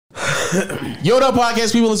Yo, what up,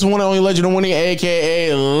 podcast people? Listen to one and only legend of winning,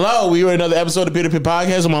 aka Low. We were another episode of Peer to Peer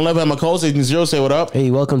Podcast. On my left, I have my co-host, Agent Zero. Say what up.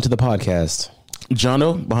 Hey, welcome to the podcast.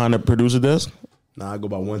 Jono, behind the producer desk. Nah, I go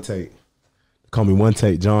by One Take. Call me One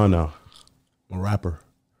Take Jono. I'm a rapper.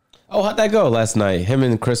 Oh, how'd that go last night? Him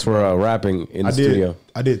and Chris were rapping in the studio.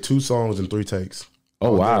 I did 2 songs in 3 takes.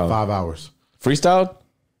 Oh, wow. 5 hours. Freestyled?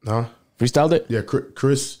 Huh? Freestyled it? Yeah,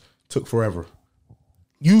 Chris took forever.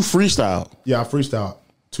 You freestyle. Yeah, I freestyled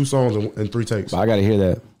 2 songs in 3 takes. I got to hear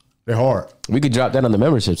that. They're hard. We could drop that on the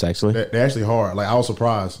memberships, actually. They're actually hard. Like, I was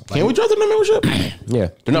surprised. Like, Can we drop the membership? Yeah.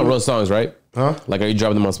 They're not real songs, right? Huh? Like, are you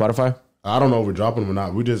dropping them on Spotify? I don't know if we're dropping them or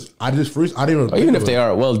not. I just freestyle. I didn't even. Or even if they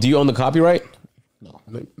are. Well, do you own the copyright?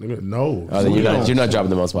 Nigga, no. Oh, then you're not dropping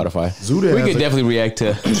them on Spotify. Zuda We has could definitely react to.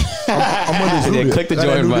 I'm under Yeah, Zuda. click the That's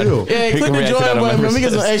join a new button. deal. Yeah, We click can the react to join that on button, man. We get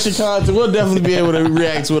some memberships. extra content. We'll definitely be able to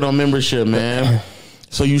react to it on membership, man.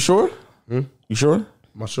 So you sure? You sure?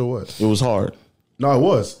 I'm not sure what. It was hard. No, it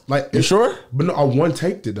was. Like, You sure? But no, I one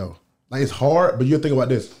taked it though. Like, it's hard, but you think about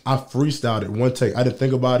this. I freestyled it one take. I didn't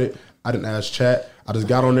think about it. I didn't ask chat. I just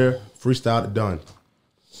got on there, freestyled it, done.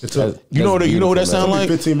 It took You know what that sound like?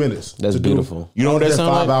 15 minutes. That's to do. beautiful. You know what that Did sound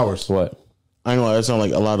 5 like? hours. What? I ain't gonna lie, that sound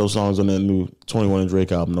like a lot of those songs on that new 21 and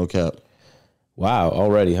Drake album, no cap. Wow,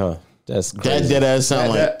 already, huh? That's That crazy. dead ass sound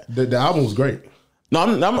like. The album was great. No,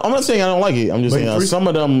 I'm not saying I don't like it. I'm just But saying free- some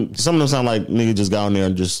of them sound like nigga just got on there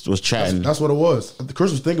and just was chatting. That's what it was. Chris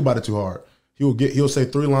was thinking about it too hard. He'll say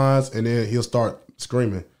 3 lines and then he'll start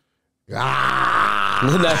screaming. Ah!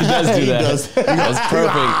 No, he does do that. does. That's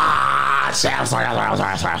perfect.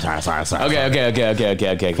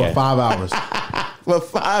 Okay. For 5 hours. For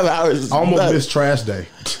 5 hours. I almost missed trash day.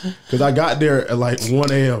 Because I got there at like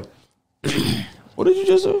 1 a.m. What did you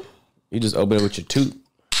just do? You just open it with your tooth.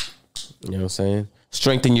 You know what I'm saying?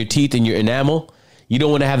 Strengthen your teeth and your enamel. You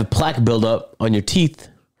don't want to have a plaque build up on your teeth,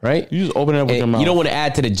 right? You just open it up with your And mouth. you don't want to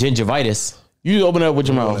add to the gingivitis. You just open it up with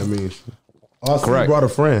your What mouth. that means. Also, Correct. he brought a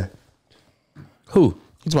friend. Who?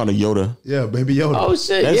 He's about a Yoda. Yeah, Baby Yoda. Oh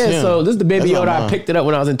shit! That's yeah. him. So this is the Baby That's not Yoda. I mine. picked it up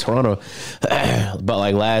when I was in Toronto, but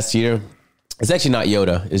like last year. It's actually not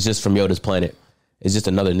Yoda. It's just from Yoda's planet. It's just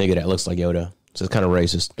another nigga that looks like Yoda. So it's kind of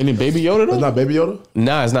racist. And then Baby Yoda though? That's not Baby Yoda?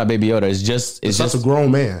 Nah, it's not Baby Yoda. It's just That's a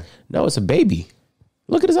grown man. no. It's a baby.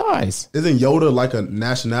 Look at his eyes. Isn't Yoda like a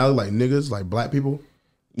nationality, like niggas, like black people?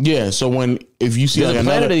 Yeah, so if you see There's like a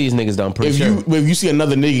planet another of these niggas done pretty sure. if you see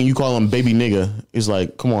another nigga and you call him baby nigga, it's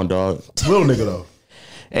like, come on, dog. Real nigga though.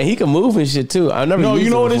 And he can move and shit too. I never. No, used you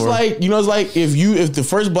know it what it's before. like? You know it's like if the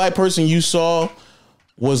first black person you saw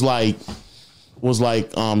was like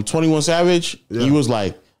 21 Savage, you was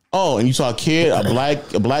like, oh, and you saw a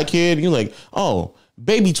black kid, you're like, oh,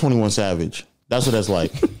 baby 21 Savage. That's what that's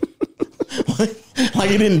like. like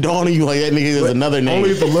it didn't dawn on you like that nigga is another name.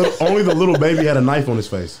 Only the little baby had a knife on his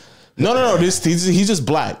face. No. He's just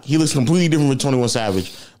black. He looks completely different with 21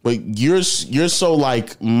 Savage. But you're so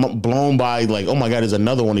like blown by like, oh my god, there's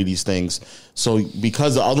another one of these things. So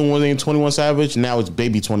because the other one ain't 21 Savage, now it's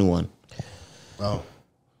baby 21. Oh.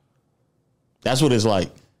 That's what it's like.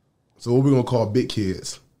 So what we gonna call big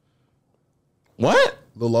kids? What?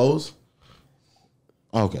 Lil O's?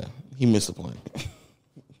 Okay, he missed the point.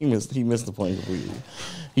 he missed the point completely.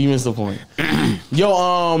 He missed the point.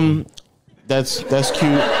 Yo, that's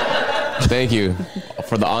cute. Thank you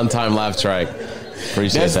for the on-time laugh track.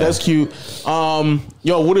 Appreciate that. That's cute.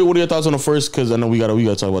 Yo, what are your thoughts on the first? Because I know we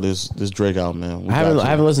gotta talk about this Drake album, man. I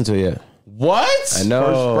haven't listened to it yet. What? I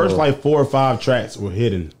know. First like 4 or 5 tracks were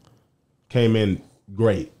hidden. Came in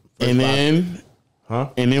great. And then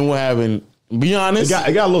what happened? Be honest.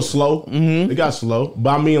 It got a little slow. It got slow.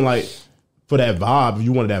 But I mean, like, for that vibe, if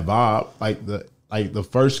you wanted that vibe, like the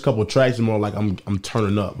first couple tracks are more like I'm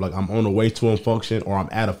turning up. Like I'm on the way to a function or I'm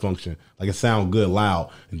at a function. Like it sound good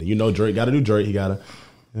loud. And then you know Drake gotta do Drake. He gotta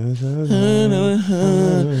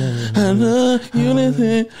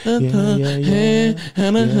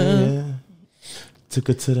took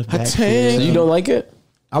it to the back. So you don't like it?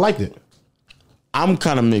 I liked it. I'm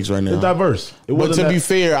kind of mixed right now. It's diverse. It But wasn't to that- be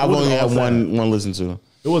fair, I've it wasn't only had all sad. one listen to.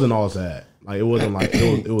 It wasn't all sad. Like it wasn't like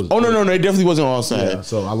it was. Oh no, it definitely wasn't all sad. Yeah,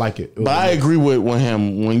 so I like it. But I agree with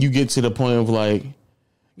him when you get to the point of like,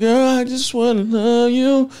 girl, I just want to love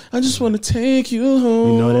you. I just want to take you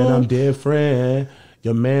home. You know that I'm different.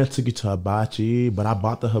 Your man took you to hibachi, but I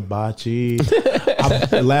bought the hibachi.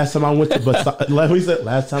 Last time I went to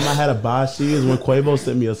last time I had a hibachi is when Quavo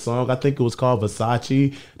sent me a song. I think it was called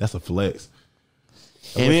Versace. That's a flex.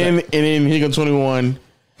 And then here go 21.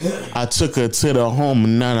 I took her to the home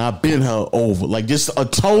and now I been her over. Like just a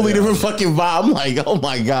totally different fucking vibe. I'm like, oh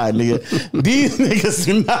my God, nigga. These niggas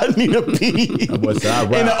do not need to be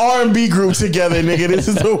in an R&B group together, nigga. This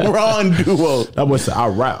is the wrong duo. That boy said, I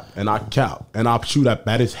rap and I count and I shoot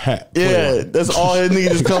at his hat. Yeah, that's all his nigga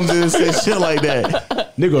just comes in and says shit like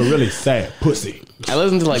that. Nigga really sad pussy. I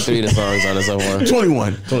listened to like 3 of the songs on it so far.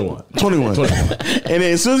 21. And then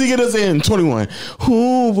as soon as he get us in, 21.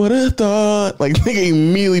 Who would have thought? Like, nigga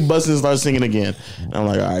immediately busts and starts singing again. And I'm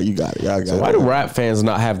like, all right, you got it. Y'all got it. Why do rap fans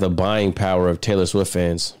not have the buying power of Taylor Swift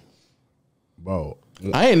fans? Bro.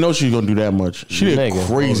 I didn't know she was gonna do that much. She did Nigga.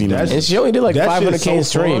 crazy. Bro, numbers. And she only did like That 500K shit's so in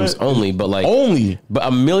streams fun. only, but like But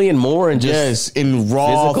a million more in just yes, in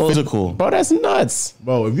raw physical. Bro, that's nuts.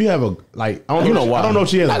 Bro, if you have a like, I don't You know know why. I don't know if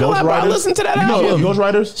she has Not gonna lie, bro, I ghostwriters. listened to that You know she has album.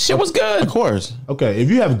 ghostwriters? Shit was good. Of course. Okay, if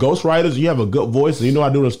you have ghostwriters, you have a good voice, and you know how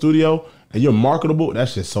to do it in the studio, and you're marketable,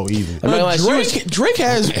 that's just so easy. I mean, like, she was- Drake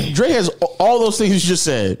has all those things you just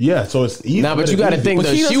said. Yeah, so it's easy. Nah, but you got to think But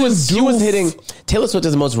though. she She was doesn't hitting. Taylor Swift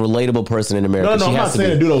is the most relatable person in America. No, She I'm has not to saying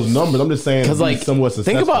be. to do those numbers. I'm just saying Because be like, somewhat think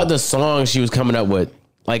successful. about the songs she was coming up with,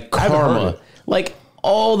 like haven't heard Karma. it. Like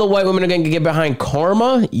all the white women are going to get behind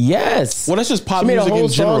Karma. Yes. Well, that's just pop She made a music whole in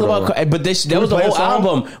song general. about, but that was the play a whole song?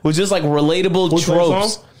 album was just like relatable we play a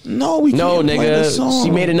tropes. song? No, we No, can't play the nigga, song. she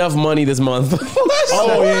made enough money this month.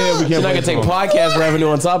 Oh yeah, we She's can't. not gonna take podcast revenue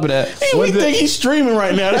on top of that. We What's think it? he's streaming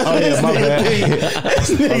right now. That's Oh, what yeah, this my nigga bad. think. This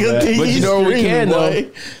nigga think But you he's know what we streaming, can though? boy.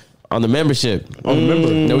 On the membership. Remember,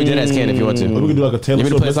 No, we did ask Ken if you want to. we could do like a Taylor You want me to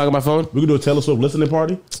Swift. play a song on my phone? We could do a Taylor Swift listening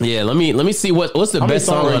party. Yeah, let me see what's the many best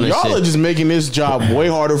song songs on this Y'all are shit. just making this job way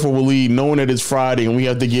harder for Waleed, knowing that it's Friday and we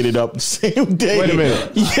have to get it up the same day. Wait a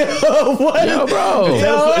minute. Yo, what? Yo, bro.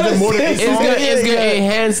 Taylor Swift- is it more than 8 It's songs? gonna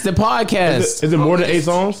enhance the podcast. Is it more than 8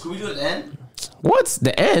 songs? Can we do it at the end? What's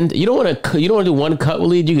the end? You don't want to do one cut,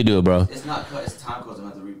 Waleed? You could do it, bro. It's not cut. It's time codes. I'm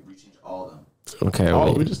going to have to rechange all of them. Okay. Oh,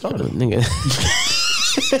 wait. we just started. Nigga.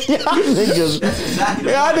 Niggas,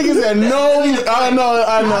 Exactly. yeah, I niggas said no. I know.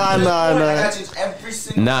 I gotta change every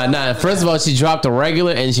single. Nah. First of all, she dropped the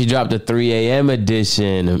regular and she dropped the 3 a.m.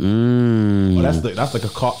 edition. That's like a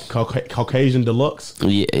Caucasian deluxe.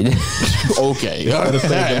 Yeah. Okay. Gotta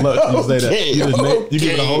say deluxe. You say that. Okay, You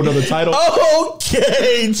give it a whole other title.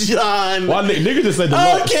 Okay, John. Why nigga just say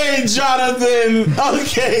deluxe? Okay, Jonathan.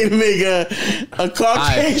 Okay, nigga. A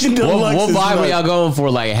Caucasian deluxe. What is vibe are nuts. y'all going for?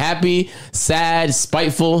 Like happy, sad,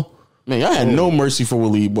 spiteful? Man, y'all had no mercy for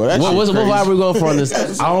Waleed, boy. What vibe are we going for on this?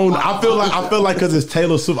 I feel like because it's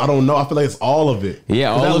Taylor Swift. I don't know. I feel like it's all of it. Yeah,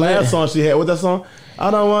 'Cause all that of last it. song she had. What's that song? I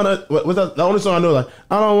don't wanna. What's that? The only song I know like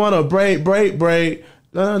I don't wanna break.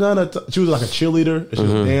 No. She was like a cheerleader. And she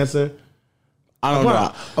was dancing. I don't know.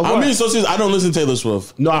 What? I mean, so I don't listen to Taylor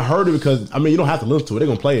Swift. No, I heard it because you don't have to listen to it. They're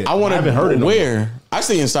gonna play it. I want to haven't heard it. no more. Where? I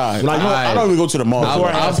stay inside. When I don't even go to the mall.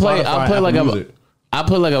 I'll play like I'll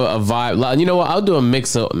put like a vibe. Like, you know what? I'll do a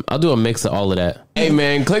mix of all of that. Hey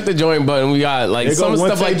man, click the join button. We got like There some go one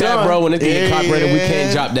stuff like take that, done. bro. When it get Yeah. copyrighted, we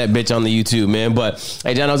can't drop that bitch on the YouTube, man. But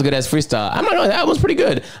hey, John, that was a good ass freestyle. I'm not know that was pretty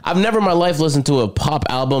good. I've never in my life listened to a pop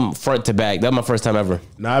album front to back. That was my first time ever.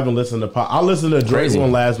 No, I haven't listened to pop. I listened to Drake's Crazy.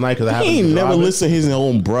 one last night because I haven't. He ain't been never driving. listened to his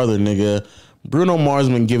own brother, nigga. Bruno Mars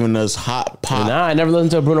been giving us hot pop. Nah, I never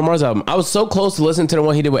listened to a Bruno Mars album. I was so close to listening to the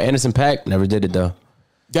one he did with Anderson .Paak. Never did it though.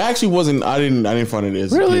 That actually wasn't. I didn't find it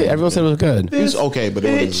as Really? good. Everyone said it was good. It was okay, but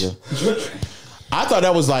it was. I thought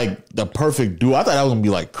that was like the perfect duo. I thought that was gonna be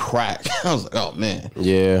like crack. I was like, oh man.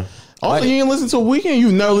 Yeah. Also, you didn't listen to a Weeknd.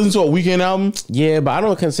 You never listened to a Weeknd album. Yeah, but I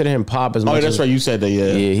don't consider him pop as much. Oh, that's as, right. You said that.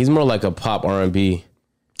 Yeah, Yeah, he's more like a pop R&B.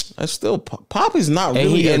 that's still pop. Pop is not And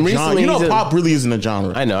really he- a and genre. recently You know, he's a- pop really isn't a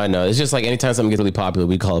genre. I know. It's just like anytime something gets really popular,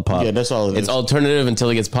 we call it pop. Yeah, that's all it It's is. alternative until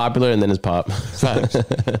it gets popular, and then it's pop. Facts.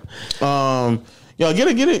 Yo, get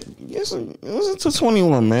it. Listen to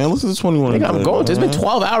 21, man. Listen to 21. Nigga, I'm going to. It's been man.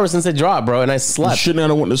 12 hours since it dropped, bro, and I You slept. shouldn't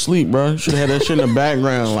have went to sleep, bro. Should have had that shit in the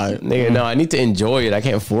background, like. Nigga, no, I need to enjoy it. I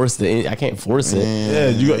can't force it. Yeah,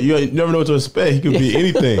 you never know what to expect. He could be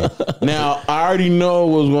anything. Now I already know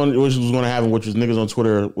what was going to happen, which was niggas on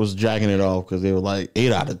Twitter was jacking it off because they were like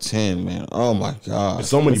 8 out of 10, man. Oh my god.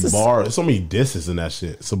 So many bars, so many disses in that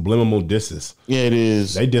shit. Subliminal disses. Yeah, it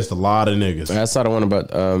is. They dissed a lot of niggas. I saw the one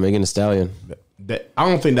about Megan Thee Stallion. I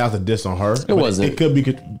don't think that's a diss on her. It wasn't. It could be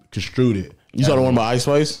construed it. You saw the one about Ice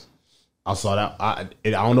Spice? I saw that. I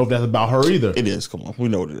don't know if that's about her either. It is. Come on, we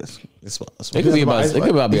know what it is. It's about Ice It Spice. could be about. It could be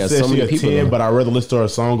about He said so she many a people. 10, though. but I'd rather listen to her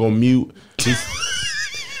song on mute.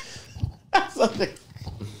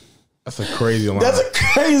 That's a crazy line. That's a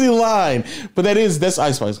crazy line, but that's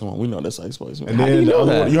Ice Spice. Come on, we know that's Ice Spice, man. and How do then you know the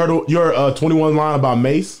other that? one, you heard your 21 line about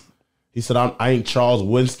Mace. He said, I ain't Charles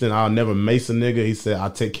Winston. I'll never mace a nigga. He said, I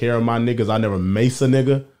take care of my niggas. I never mace a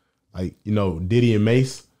nigga. Like, you know, Diddy and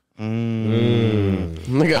Mace.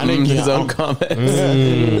 Look at his own comments.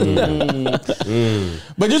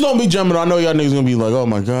 But just don't be jumping. I know y'all niggas gonna be like, oh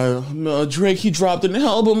my God, Drake, he dropped an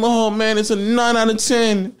album. Oh man, it's a 9 out of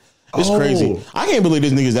 10. It's crazy. I can't believe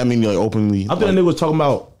this niggas that many like openly. I think that nigga was talking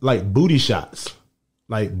about like booty shots.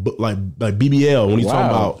 Like BBL when he's talking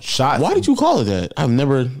about shots. Why did you call it that?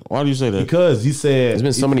 Why do you say that? Because he said It's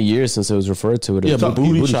been so many years since it was referred to it. Yeah, but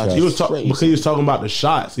booty shots. he was because he was talking about the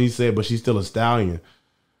shots. He said, but she's still a stallion.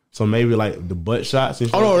 So maybe like the butt shots. And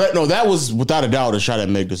shit. That was without a doubt a shot at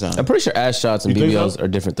Meg Thee Stallion. I'm pretty sure ass shots and You think BBLs so? are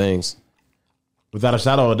different things. Without a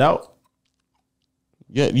shadow of a doubt.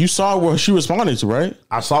 Yeah, you saw what she responded to, right?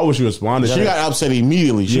 I saw what she responded. She got upset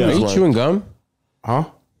immediately. She Yeah. was Are you like, chewing gum? Huh?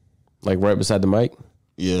 Like right beside the mic?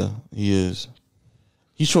 yeah, he is.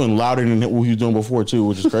 He's chewing louder than what he was doing before too,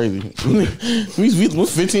 which is crazy. We're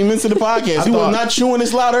 15 minutes into the podcast. He was not chewing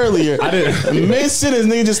this loud earlier. I didn't. Mid sentence,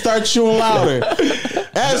 nigga just start chewing louder.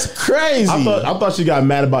 That's crazy. I thought she got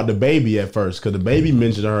mad about the baby at first because the baby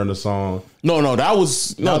mentioned her in the song. No, that was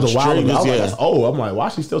That was a while ago. I was like, yeah. that's old. I'm like, why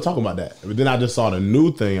is she still talking about that? But then I just saw the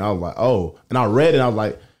new thing. I was like, oh. And I read it. And I was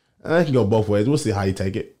like, that can go both ways. We'll see how you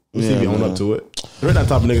take it. We'll see if you own up to it. You're that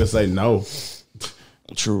type of nigga to say no.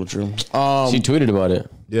 True. She tweeted about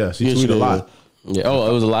it. Yeah, she Yeah, tweeted she a did. lot. Yeah. Oh,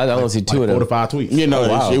 it was a lie. I don't see two Like of 4 to them. 5 tweets. Yeah, no,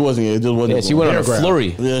 wow. it wasn't. It just wasn't. Yeah, she went on a Paragraph.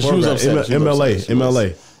 flurry. Yeah, she was upset. She was MLA. upset. She was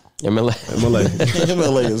MLA. MLA. MLA.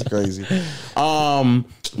 MLA is crazy.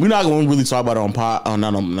 We're not going to really talk about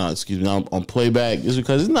it on playback, just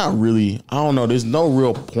because it's not really. I don't know. There's no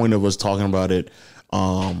real point of us talking about it.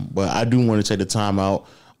 But I do want to take the time out.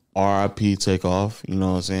 RIP Takeoff. You know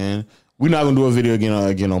what I'm saying? We're not gonna do a video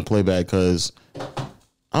again on playback because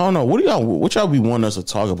I don't know. What y'all be wanting us to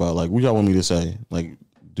talk about? Like, what y'all want me to say? Like,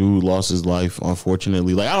 dude lost his life,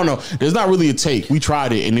 unfortunately. Like, I don't know. There's not really a take. We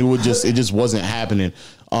tried it and it just wasn't happening.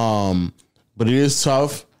 But it is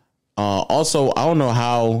tough. Also, I don't know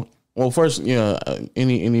how. Well, first,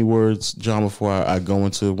 any words, John, before I go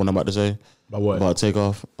into what I'm about to say? About what? About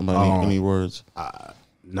Takeoff? About any words?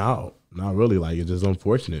 No, not really. Like, it's just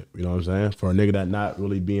unfortunate. You know what I'm saying? For a nigga that not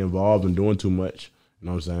really be involved and doing too much. You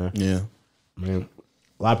know what I'm saying? Yeah. Man,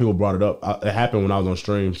 a lot of people brought it up. It happened when I was on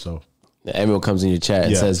stream, so. Emil comes in your chat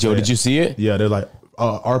and Yeah, says, "Joe, yeah. did you see it?" Yeah, they're like,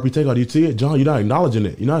 RP Takeoff, do you see it? John, you're not acknowledging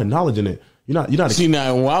it. You're not acknowledging it. You're not. See,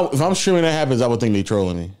 now, if I'm streaming that happens, I would think they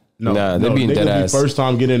trolling me. Nah, they're being niggas dead be ass. first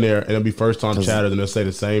time get in there, and it'll be first time chatters, and they'll say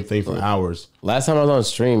the same thing for hours. Last time I was on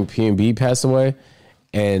stream, P&B passed away,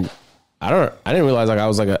 and I didn't realize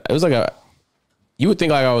you would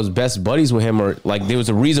think like I was best buddies with him, or like there was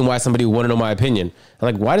a reason why somebody would want to know my opinion.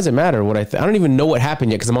 I'm like, why does it matter what I think? I don't even know what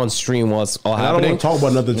happened yet because I'm on stream while it's all And I don't happening. want to talk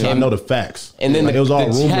about nothing until I know the facts. And then like, it was all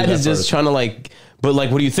the rumors chat at is just first. trying to like, but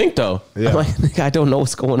like, what do you think though? Yeah. I'm like, nigga, I don't know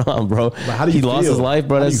what's going on, bro. But how do you he lost feel? his life,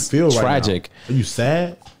 bro. How do you That's feel right tragic. now? Are you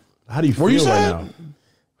sad? How do you Were you feel right sad? now?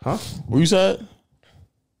 Huh? Were you sad? It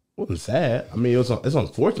wasn't sad. I mean, it's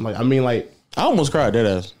unfortunate. Like, I mean, like, I almost cried, dead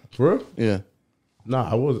ass. for real? Yeah.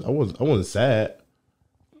 Nah, I wasn't sad.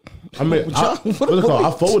 I mean, What I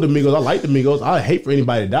fought with the Migos. I like the Migos. I hate for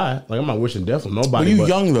anybody to die. Like, I'm not wishing death on But nobody. you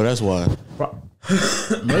young though, that's why.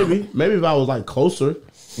 Maybe if I was like closer,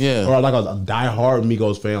 Yeah. or like I was a diehard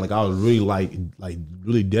Migos fan, like I was really like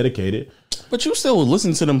really dedicated. But you still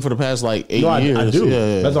listen to them for the past like 8 No, years. I do.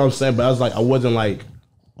 Yeah. That's what I'm saying. But I was like, I wasn't like,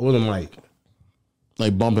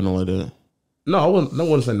 Like bumping them like that. no, I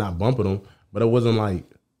wouldn't say not bumping them, but it wasn't like,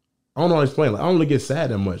 I don't know how to explain. Like, I don't really get sad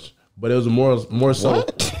that much, but it was more so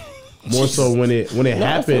What? more so when it No, I feel him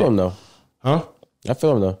happened, though. huh? I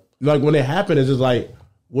feel him though. Like when it happened, it's just like,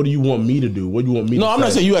 what do you want me to do? What do you want me? No, to I'm say?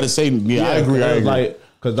 not saying you had to say. Yeah, I agree. I agree. Like,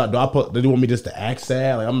 because they want me just to act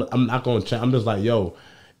sad. Like, I'm not going to change. I'm just like, yo,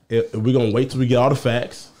 if we're going to wait till we get all the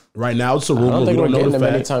facts. Right now, it's a rumor. I don't We think we're don't know getting the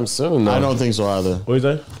them facts. anytime soon. Though. I don't think so either. What you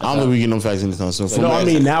say? I don't think we get them facts anytime soon. No, I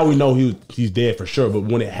mean, now we know he's dead for sure. But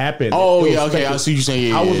when it happened, Oh, it was yeah, okay, I speculative. see you saying,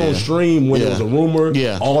 yeah, I was yeah, on yeah. stream when Yeah. it was a rumor,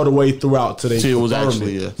 Yeah. all the way throughout today. Till it was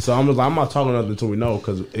actually, yeah. So I'm just like, I'm not talking nothing until we know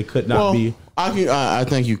because it could not Well, be. I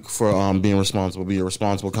thank you for being responsible. Be a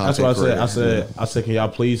responsible That's content what I said. creator. I said, can y'all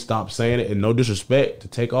please stop saying it? And no disrespect to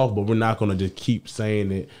Takeoff, but we're not going to just keep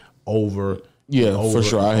saying it over. Yeah, and over for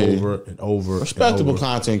sure. and I hear you. over and over. Respectable and over.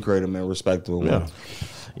 content creator, man. Respectable. Yeah.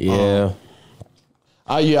 Yeah.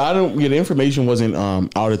 I don't. Yeah, the information wasn't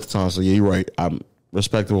out at the time, so yeah, you're right. I'm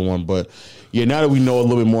respectable one, but yeah, now that we know a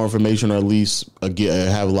little bit more information, or at least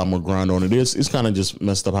have a lot more ground on it, it's kind of just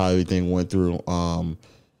messed up how everything went through.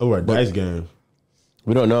 Over a dice game.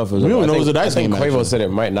 We don't know if it was. We don't know if it was a I dice think game, Quavo actually. said it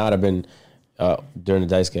might not have been during the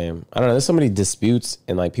dice game. I don't know. There's so many disputes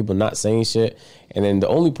and like people not saying shit. And then the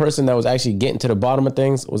only person that was actually getting to the bottom of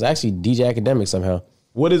things was actually DJ Academic somehow.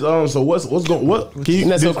 What is so what's going what? Can you, Isn't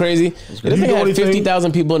that so crazy? This thing had anything?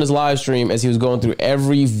 50,000 people in his live stream as he was going through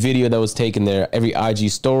every video that was taken there, every IG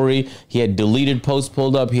story. He had deleted posts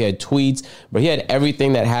pulled up. He had tweets, but he had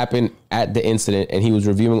everything that happened at the incident, and he was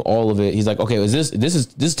reviewing all of it. He's like, okay, this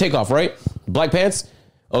is Takeoff, right? Black Pants.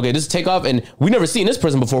 Okay, this is Takeoff, and we never seen this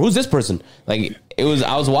person before. Who's this person? Like it was.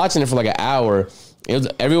 I was watching it for like an hour.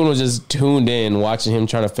 Everyone was just tuned in watching him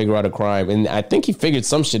trying to figure out a crime. And I think he figured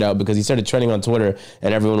some shit out because he started trending on Twitter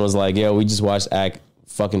and everyone was like, yo, we just watched Act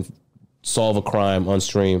fucking solve a crime on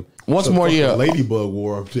stream. Once more, yeah. Ladybug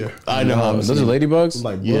war up there. I know. Those are ladybugs?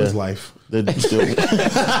 Like Bug's life.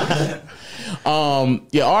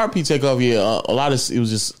 RP Takeoff, a lot of, it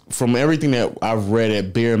was just, from everything that I've read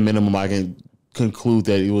at bare minimum, I can conclude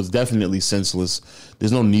that it was definitely senseless.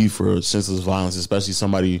 There's no need for senseless violence, especially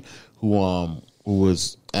somebody who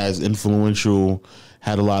was as influential,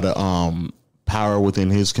 had a lot of power within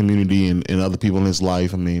his community and other people in his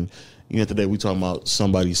life. I mean, today we talking about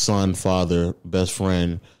somebody's son, father, best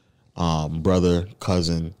friend, brother,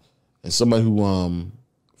 cousin, and somebody who,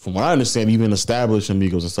 from what I understand, even established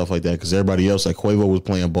amigos and stuff like that. Because everybody else, like Quavo, was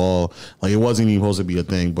playing ball, like it wasn't even supposed to be a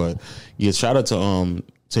thing. But yeah, shout out to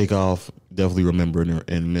Takeoff. Definitely remembered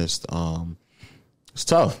and missed. It's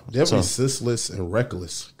tough. Definitely senseless and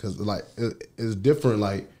reckless because like it's different.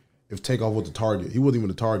 Like if Takeoff was the target, he wasn't even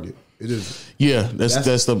the target. It is. Yeah, that's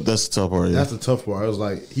the tough part. Yeah. That's the tough part. It was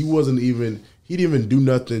like he didn't even do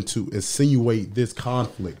nothing to insinuate this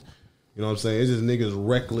conflict. You know what I'm saying? It's just niggas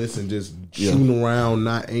reckless and just shooting around,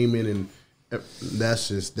 not aiming, and that's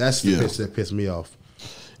the pitch that pissed me off.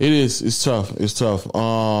 It is. It's tough. It's tough.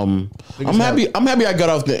 I'm happy I got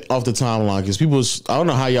off the timeline because people. I don't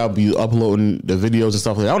know how y'all be uploading the videos and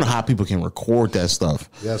stuff like that. I don't know how people can record that stuff.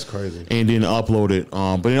 That's crazy. And then upload it.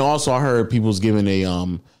 But then also I heard people's giving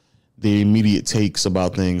the immediate takes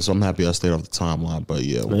about things. So I'm happy I stayed off the timeline. But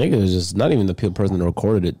yeah, the nigga is just not even the person that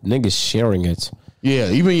recorded it. Niggas sharing it. Yeah,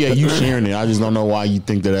 you sharing it. I just don't know why you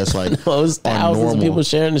think that's like. No, it was thousands of people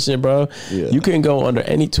sharing this shit, bro. Yeah. You couldn't go under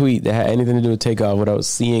any tweet that had anything to do with Takeoff without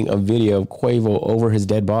seeing a video of Quavo over his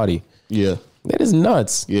dead body. Yeah. That is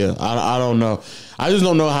nuts. Yeah, I don't know. I just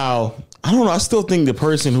don't know how. I don't know. I still think the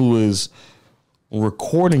person who is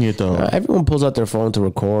recording it though. Everyone pulls out their phone to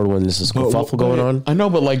record when there's a kerfuffle going on. I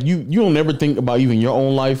know, but like you don't never think about even your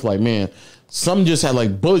own life. Like, man, some just had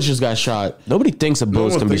like bullets just got shot. Nobody thinks a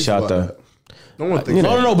bullet can be shot though. That. No one thinks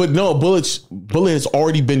a bullet has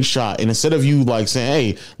already been shot, and instead of you like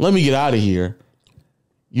saying, "Hey, let me get out of here,"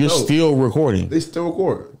 you're still recording. They still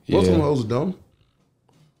record. Most of them hoes are dumb.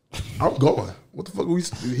 I'm going. What the fuck?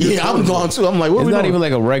 I'm going too. I'm like, what? It's not even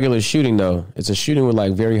like a regular shooting though. It's a shooting with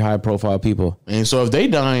like very high profile people. And so if they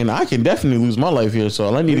dying, I can definitely lose my life here.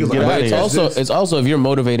 So I need to get out of here. It's also if you're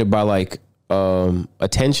motivated by like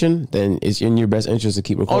attention, then it's in your best interest to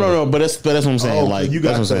keep recording. Oh no, but that's what I'm saying. Like you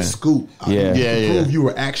got that scoop. Yeah, prove you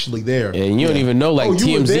were actually there. Yeah, and you don't even know. Like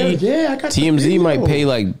TMZ, I got TMZ might pay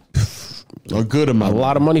like a good amount, a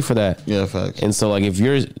lot of money for that. Yeah, facts. And so like if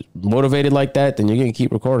you're motivated like that, then you're gonna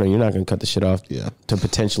keep recording. You're not gonna cut the shit off. Yeah, to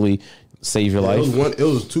potentially save your life. It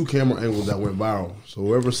was 2 camera angles that went viral. So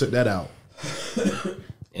whoever set that out.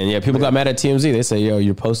 And yeah, people got mad at TMZ. They say, "Yo,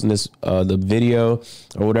 you're posting this the video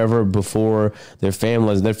or whatever before their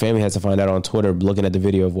family has to find out on Twitter looking at the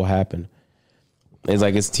video of what happened." It's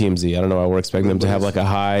like it's TMZ. I don't know why we're expecting them to have like a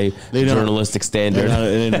high journalistic standard.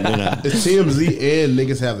 It's TMZ and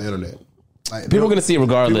niggas have the internet. Like, people are gonna see it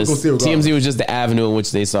regardless. TMZ was just the avenue in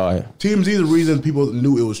which they saw it. TMZ is the reason people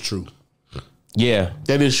knew it was true. Yeah,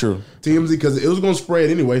 that is true. TMZ because it was gonna spread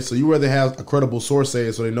anyway. So you rather have a credible source say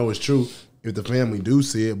it so they know it's true. If the family do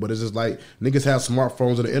see it, but it's just like niggas have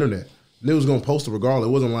smartphones and the internet. Niggas gonna post it regardless.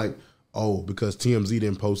 It wasn't like, oh, because TMZ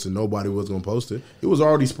didn't post it, nobody was gonna post it. It was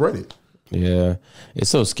already spread. Yeah, it's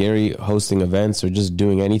so scary hosting events or just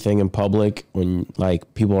doing anything in public when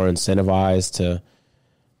like people are incentivized to.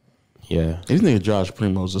 Yeah, this nigga Josh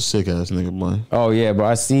Primo's a sick ass nigga, boy. Oh yeah, bro,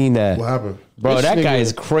 I seen that. What happened, bro? That guy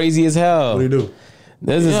is crazy as hell. What do you do?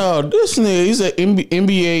 This nigga, he's an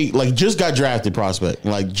NBA, like, just got drafted prospect.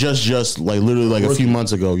 Like, just like, literally, like, a few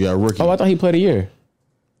months ago. Yeah, rookie. Oh, I thought he played a year.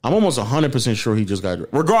 I'm almost 100% sure he just got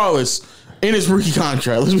drafted. Regardless, in his rookie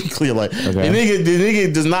contract, let's be clear, like, the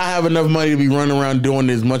nigga does not have enough money to be running around doing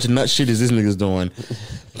as much nut shit as this nigga's doing.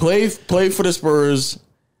 Played for the Spurs,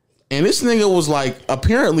 and this nigga was, like,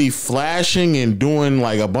 apparently flashing and doing,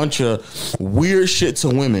 like, a bunch of weird shit to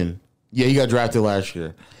women. Yeah, he got drafted last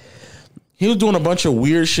year. He was doing a bunch of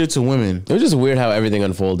weird shit to women. It was just weird how everything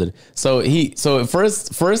unfolded. So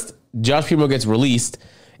first Josh Primo gets released,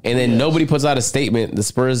 and then nobody puts out a statement. The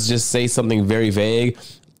Spurs just say something very vague,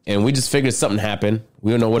 and we just figured something happened.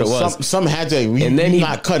 We don't know what it was. Something had to. And then he's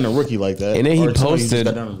not cutting a rookie like that. And then he posted.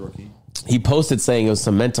 He posted saying it was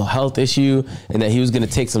some mental health issue and that he was going to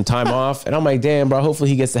take some time off. And I'm like, damn, bro, hopefully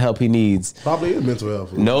he gets the help he needs. Probably is mental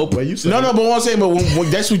health. Nope. But but what I'm saying, but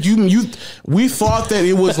when that's what we thought that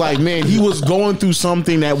it was like, man, he was going through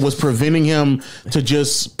something that was preventing him to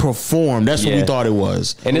just perform. That's what we thought it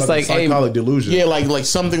was. And it's like, hey, delusion. Yeah, like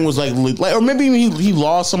something was like, or maybe he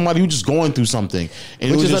lost somebody who was just going through something.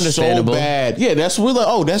 And which it was is just understandable. so bad. Yeah, that's we're like,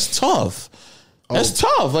 oh, that's tough. That's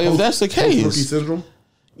tough. Like if that's the case. Rookie syndrome?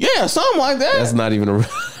 Yeah, something like that. That's not even a.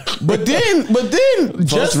 But then,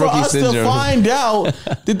 just for us to find out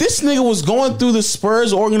that this nigga was going through the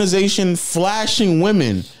Spurs organization, flashing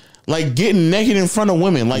women, like getting naked in front of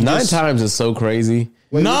women, like 9 times is so crazy.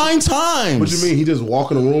 Wait, 9 times. What you mean? He just walk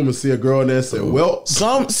in the room and see a girl in there and say, "Well,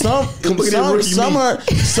 some are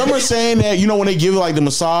saying that when they give like the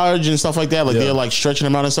massage and stuff like that, like they're like stretching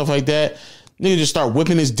him out and stuff like that. Nigga just start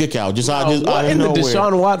whipping his dick out. What in the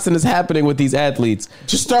Deshaun Watson is happening with these athletes?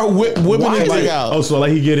 Just start whipping his dick out. Oh, so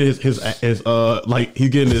like he getting his like he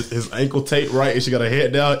getting his ankle tape right, and she got her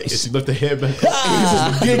head down, and she lift her head back.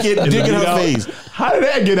 Dick in her face. How did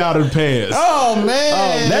that get out of the pants? Oh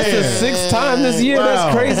man, that's the 6th time this year. Wow.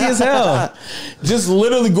 That's crazy as hell. Just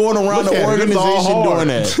literally going around the organization doing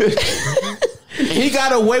that. He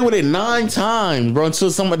got away with it 9 times, bro. Until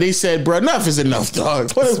they said, "Bro, enough is enough, dog."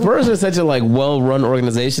 Spurs are such a like well-run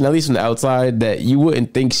organization, at least from the outside, that you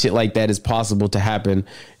wouldn't think shit like that is possible to happen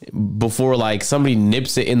before like somebody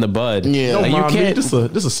nips it in the bud. Yeah, like, you can't.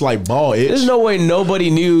 This a slight ball itch. There's no way nobody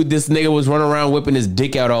knew this nigga was running around whipping his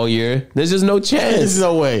dick out all year. There's just no chance. There's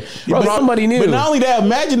no way, bro. Somebody knew. But not only that,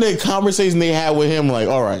 imagine the conversation they had with him. Like,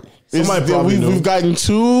 all right. We've gotten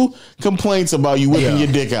 2 complaints about you whipping your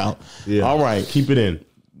dick out. Yeah. All right. Keep it in.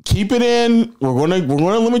 We're gonna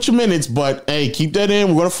limit your minutes, but hey, keep that in.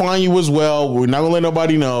 We're gonna fine you as well. We're not gonna let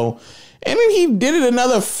nobody know. And then he did it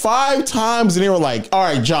another 5 times, and they were like, all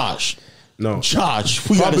right, Josh. No. Josh,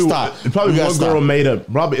 we gotta stop. Probably one girl made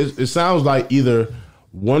it sounds like either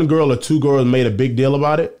one girl or 2 girls made a big deal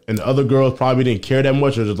about it, and the other girls probably didn't care that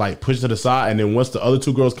much or just like pushed to the side. And then once the other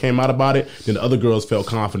 2 girls came out about it, then the other girls felt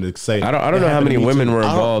confident to say, I don't know how many women were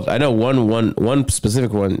involved. I know one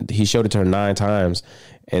specific one. He showed it to her 9 times,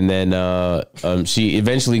 and then she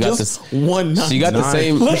eventually got this one. She got the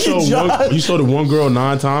same. You showed it one girl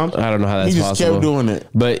 9 times. I don't know how that's possible. He just kept doing it.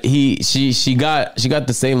 But she got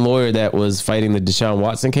the same lawyer that was fighting the Deshaun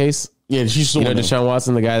Watson case. Yeah, she's suing Deshaun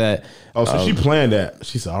Watson, the guy that. Oh, so she planned that.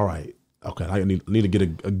 She said, "All right, okay, I need to get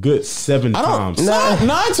a good 7 times." 9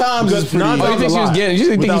 times is pretty. You think she was getting?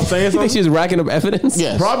 You think she was racking up evidence?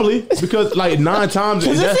 Yeah, probably because like 9 times.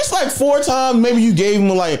 Because if it's like 4 times, maybe you gave him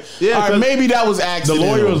like, all right, maybe that was accident. The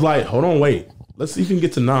lawyer was like, "Hold on, wait. Let's see if he can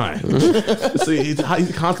get to 9. Let's see, he's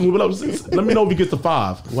constantly whipping up. Let me know if he gets to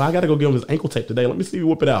 5. Well, I got to go give him his ankle tape today. Let me see you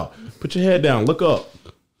whip it out. Put your head down. Look up."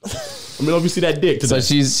 Let me know if you see that dick today.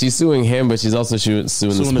 So she's suing him, but she's also suing the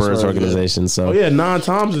Spurs organization. So 9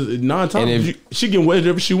 times. She can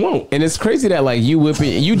whatever she wants. And it's crazy that like you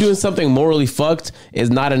doing something morally fucked is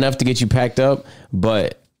not enough to get you packed up,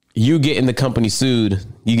 but you getting the company sued,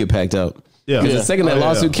 you get packed up. Yeah. Because the second that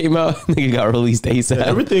lawsuit came out, nigga got released ASAP.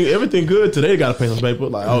 Yeah, everything good today. Got to pay some paper.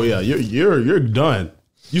 Like, oh yeah, you're done.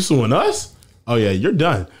 You suing us? Oh yeah, you're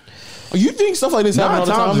done. You think stuff like this happen all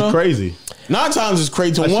the time? 9 times is crazy. 9 times is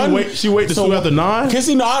crazy. She wait to sue after 9.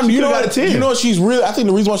 You know she's really. I think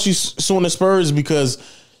the reason why she's suing the Spurs is because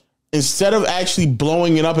instead of actually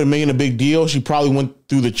blowing it up and making a big deal, she probably went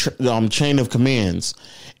through the chain of commands,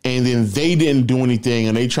 and then they didn't do anything,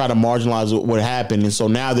 and they try to marginalize what happened. And so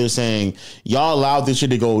now they're saying, y'all allowed this shit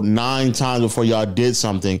to go 9 times before y'all did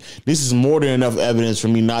something. This is more than enough evidence for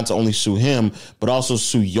me not to only sue him, but also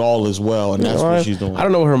sue y'all as well. And that's what she's doing. I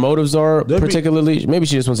don't know what her motives are particularly. Maybe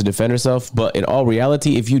she just wants to defend herself. But in all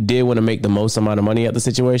reality, if you did want to make the most amount of money at the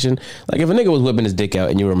situation, like if a nigga was whipping his dick out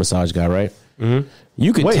and you were a massage guy, right? Mm-hmm.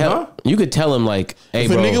 You could tell him like, hey,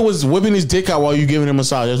 if a nigga was whipping his dick out while you giving him a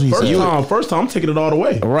massage, that's what he said. First time, I'm taking it all the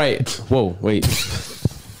way. Right. Whoa, wait.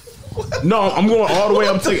 No, I'm going all the way.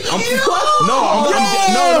 I'm taking. I'm taking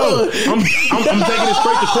it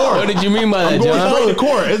straight to court. What did you mean by that, I'm going straight to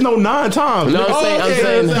court. It's no 9 times. No, I'm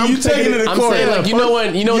saying you taking it to court. I'm saying like you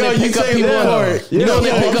know when they pick up people on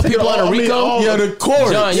they pick up people on a RICO. Yeah, the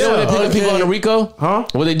court. John, you know when they pick up people on a RICO? Huh?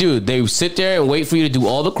 What they do? They sit there and wait for you to do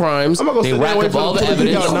all the crimes. They rack up all the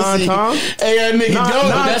evidence. 9 times. Hey, nigga,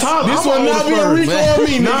 this will not be a RICO on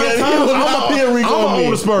me, nigga. It will not be a RICO on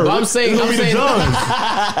on the Spurs. But I'm saying, It's gonna be the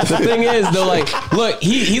Suns. the thing is though, like, look,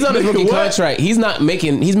 he's on his rookie What? contract. He's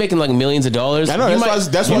making like millions of dollars. I know, You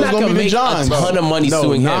that's why you're it's not gonna be the make Johns. a ton of money No,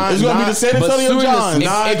 suing him. nine- It's gonna be the San But Antonio suing Johns. if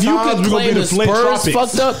you could times we gonna claim be the the Flint Spurs Tropics.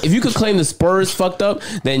 fucked up, if you could claim the Spurs fucked up,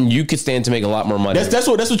 then you could stand to make a lot more money. That's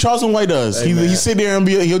what Charleston White does. Hey, man. He sit there and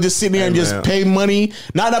he'll just sit there and just man. pay money.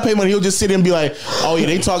 Not pay money. He'll just sit there and be like, oh yeah,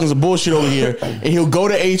 they talking some bullshit over here, and he'll go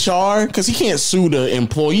to HR because he can't sue the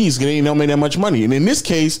employees because they don't make that much money. And in this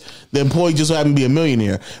case, the employee just so happened to be a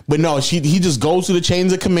millionaire. But no, he just goes to the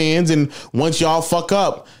chains of commands, and once y'all fuck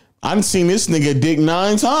up, I've seen this nigga dick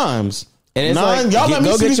 9 times. And it's Nine, like, y'all let me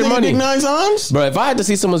go see get this your nigga money. dick 9 times. Bro, if I had to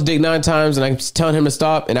see someone's dick 9 times and I'm telling him to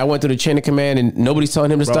stop, and I went through the chain of command and nobody's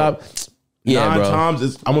telling him to stop, yeah, 9 bro.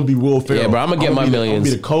 times, I'm gonna be Will Ferrell. Yeah, bro, I'm gonna get my millions. I'm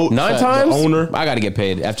gonna be the coach, 9 the times, owner. I gotta get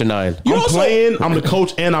paid after 9. You know I'm also- playing. I'm the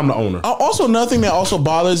coach and I'm the owner. Also, another thing that also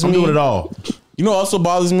bothers I'm me. doing it all. You know what also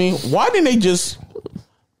bothers me? Why didn't they just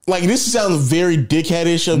like this sounds very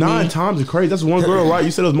dickheadish of 9 me. times is crazy. That's one girl, right?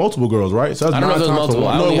 You said it was multiple girls, right? So that's I don't know if 9 it was times for multiple.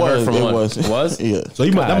 one. I No, only it heard was. from It one. was. It was? Yeah. So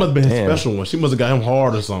that must have been his damn. special one. She must have got him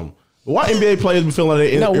hard or something. Why NBA players be feeling like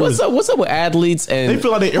they No, what's up with athletes and They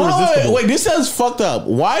feel like they're Hold on, irresistible. wait, this sounds fucked up.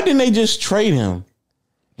 Why didn't they just trade him?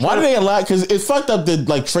 Why did they allow? Because it's fucked up to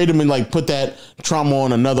like trade him and like put that trauma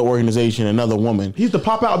on another organization, another woman. He's the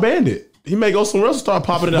pop out bandit. He may go somewhere else and start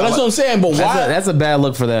popping it But out. that's what I'm saying. But why? that's a bad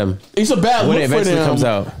look for them. It's a bad When look it for eventually them. comes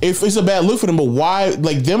out. If it's a bad look for them, but why?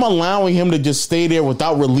 Like them allowing him to just stay there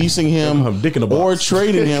without releasing him Dick in the or box.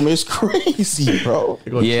 trading him is crazy, bro.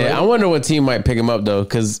 They gonna Yeah, trade I him. wonder what team might pick him up though,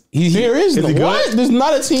 because There is Is no he good? what? There's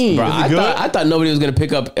not a team. Bro, I good? thought nobody was gonna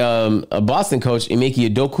pick up a Boston coach,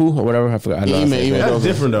 Imeki Udoka or whatever. I forgot. I know how to say his name. That's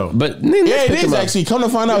different though. But Yeah, it is actually. Come to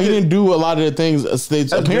find out, he didn't do a lot of the things.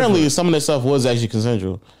 Apparently, different. some of that stuff was actually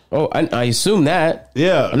consensual. Oh, I assume that.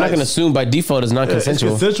 Yeah, I'm not gonna assume by default it's not It's consensual.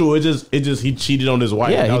 consensual. It just he cheated on his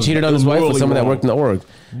wife. Yeah, That he was- cheated it on was his wife with morally someone that wrong. worked in the org.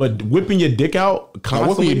 But whipping your dick out Whipping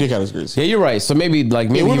constantly. your dick out is crazy. Yeah, you're right. So maybe like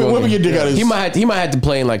maybe he won't whipping get- your dick out is. he might have to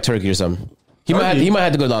play in like Turkey or something. He might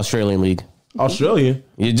have to go to the Australian league. Australia,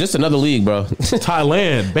 Yeah, just another league, bro.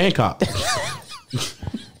 Thailand, Bangkok.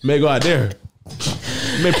 May go out there.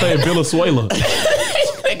 May play in Venezuela.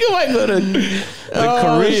 Nigga might go to the shit.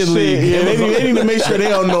 Korean league. Yeah, they need to make sure they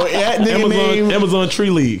don't know that nigga name. Amazon Tree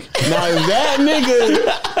League. Now, if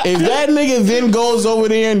that nigga then goes over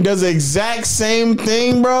there and does the exact same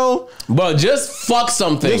thing, bro, Bro, just fuck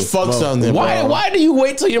something. just fuck something. Why? Bro. Why do you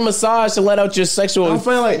wait till your massage to let out your sexual? I'm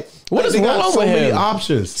feeling like What is they got wrong so with many him?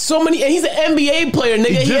 options. So many. And he's an NBA player,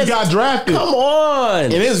 nigga. He just got drafted. Come on.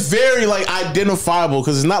 It is very like identifiable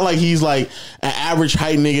because it's not like he's like an average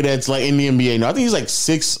height nigga that's like in the NBA. No, I think he's like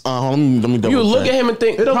 6. Let me double You look check. at him and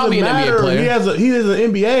think It doesn't probably an matter. NBA player. He is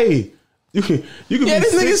an NBA. You can Yeah, be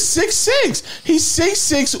this six- nigga's 6'6". He's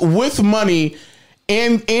 6'6" with money.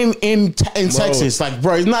 In Texas, like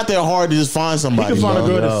bro, it's not that hard to just find He somebody. can find a bro.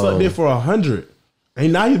 girl that sucked it for 100,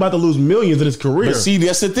 and now he's about to lose millions in his career. But see,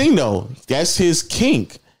 that's the thing though. That's his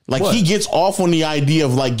kink. Like What? he gets off on the idea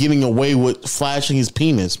of like getting away with flashing his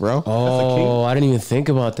penis, bro. Oh, I didn't even think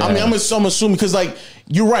about that. I mean, I'm assuming because like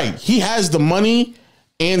you're right. He has the money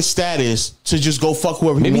and status to just go fuck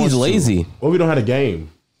whoever he maybe wants. he's to. lazy. Well, we don't have a game.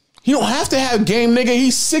 He don't have to have game, nigga.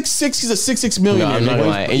 He's 6'6". He's a 6'6" No, millionaire. I'm not gonna nigga.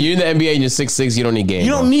 lie. And you're in the NBA and you're 6'6", you don't need game.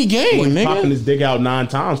 You don't need game, He's popping nigga, his dick out 9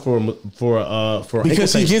 times for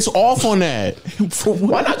because he gets off on that. For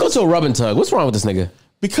what? Why not go to a rub and tug? What's wrong with this nigga?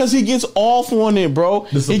 Because he gets off on it, bro.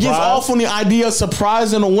 He surprise? gets off on the idea of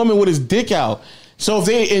surprising a woman with his dick out. So if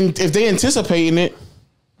they anticipating it,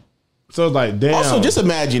 So it's like, damn. also just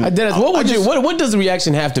imagine. Dennis, what does the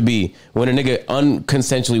reaction have to be when a nigga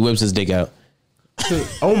unconsensually whips his dick out?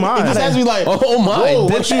 oh my. It just has to be like, Oh my, whoa,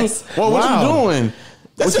 what you that's- wow. doing?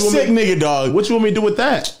 That's What a you sick want nigga, dog. What you want me to do with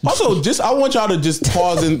that? Also, I want y'all to just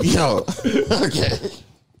pause and okay.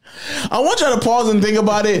 I want y'all to pause and think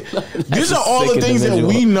about it. These a are all the sick things that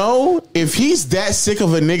individual. we know. If he's that sick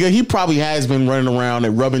of a nigga, he probably has been running around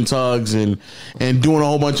and rubbing tugs and doing a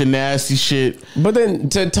whole bunch of nasty shit. But then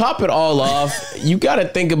to top it all off, you got to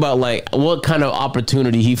think about like what kind of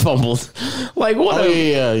opportunity he fumbled. Like what? Oh,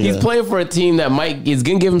 yeah. He's playing for a team that is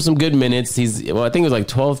gonna give him some good minutes. I think it was like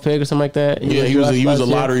 12th pick or something like that. Yeah, he was a last year.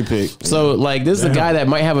 lottery pick. So like this is a guy that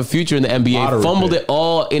might have a future in the NBA. Lottery Fumbled pick. it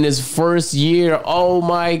all in his first year. Oh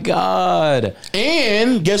my god.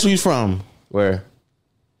 And guess where he's from? Where?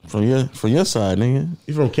 From your side, nigga.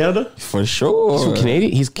 You from Canada? For sure. He's from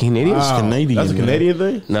Canadian. He's Canadian. Wow. Canadian, That's a man. Canadian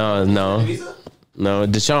thing? No.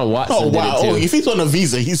 Deshaun Watson. Oh wow! Did it Oh, too. if he's on a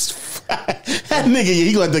visa, that nigga. Yeah,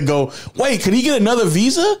 he like to go. Wait, could he get another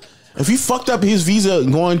visa? If he fucked up his visa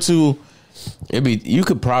going to, You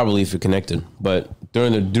could probably if you're connected, but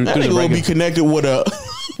during the That nigga will be connected with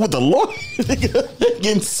the lawyer. Nigga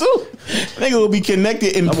getting sued. That nigga will be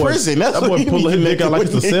connected in prison. That's that what boy he pulling be his dick out like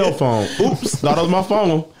it's a connected cell with. phone. Oops, thought it was my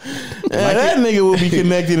phone. That nigga will be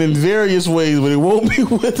connected in various ways, but it won't be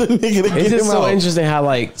with the nigga that It's get just him so out. interesting how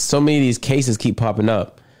like so many of these cases keep popping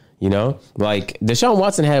up. You know, like Deshaun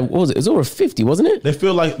Watson had what was it? It was over 50, wasn't it? They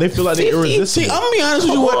feel like they're 50? irresistible. See, I'm gonna be honest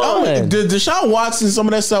with you. The Deshaun Watson, some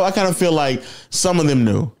of that stuff, I kind of feel like some of them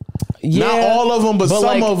knew. Yeah, Not all of them, but some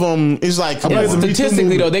like, of them is like, come Yeah, on. it's a Me Too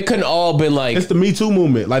statistically though, movement. they couldn't all been like. It's the Me Too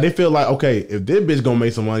movement. Like they feel like, okay, if this bitch gonna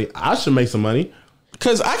make some money, I should make some money.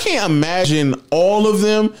 Because I can't imagine all of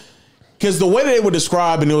them. Because the way they were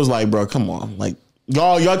describing, it was like, bro, come on, like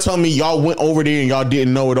y'all telling me y'all went over there and y'all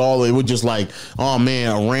didn't know it all. It was just like, oh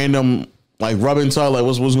man, a random like rubbing tongue. Like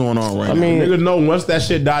what's going on right now? Niggas know once that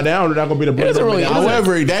shit die down, they're not gonna be the doesn't really-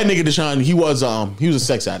 However, that nigga Deshaun, he was a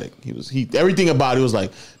sex addict. He everything about it was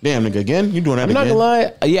like, damn nigga, again, you doing that I'm not again?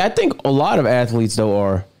 gonna lie. Yeah, I think a lot of athletes though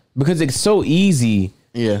are because it's so easy.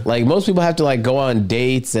 Yeah. like most people have to like go on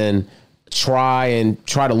dates and try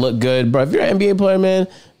to look good, bro. If you're an NBA player, man,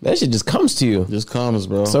 that shit just comes to you. Just comes,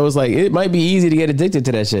 bro. So it's like it might be easy to get addicted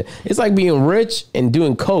to that shit. It's like being rich and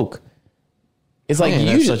doing coke. It's like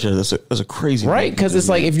Man, you that's a crazy right thing. because it's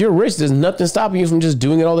like if you're rich, there's nothing stopping you from just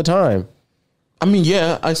doing it all the time. I mean,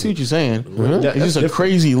 yeah, I see what you're saying. It's just a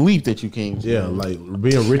crazy leap that you came. Yeah, like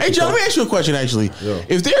being rich. Hey, John, let me ask you a question. Actually,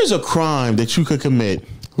 if there's a crime that you could commit,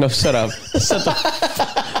 No, shut up.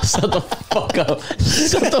 Shut the fuck up.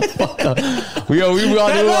 Shut the fuck up. We all do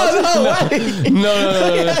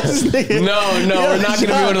no, we're not gonna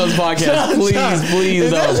be one of those podcasts. Please,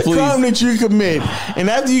 if there's a crime that you commit, and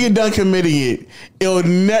after you get done committing it,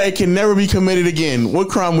 it can never be committed again. What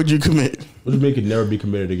crime would you commit? What do you mean it could never be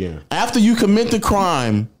committed again? After you commit the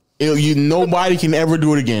crime, nobody can ever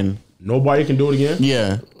do it again. Nobody can do it again?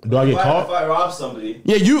 Yeah. Do I get If caught? I rob somebody,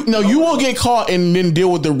 Yeah, you won't get caught and then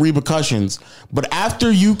deal with the repercussions. But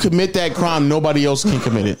after you commit that crime, nobody else can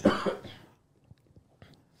commit it.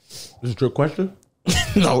 This is a trick question?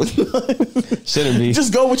 No. Shouldn't be.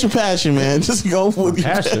 Just go with your passion, man. Just go with your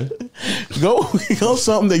Passion? Go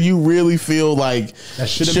something that you really feel like That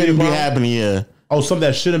shouldn't shouldn't be be a crime? happening. Yeah. Oh, something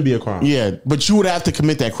that shouldn't be a crime. Yeah. But you would have to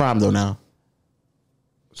commit that crime though now.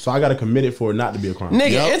 So I got to commit it for it not to be a crime.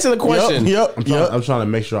 Nigga, answer the question. Yep. I'm trying to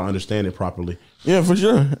make sure I understand it properly. Yeah, for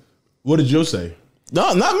sure. What did you say?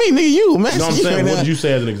 No, not me, nigga. You, man. You know what I'm You saying? right What now. did you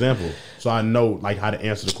say as an example? So I know like how to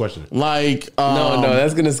answer the question. Like No,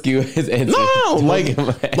 that's gonna skew his answer. no,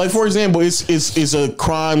 like for example, it's a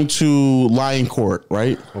crime to lie in court,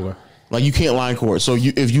 right? Okay. Like you can't lie in court. So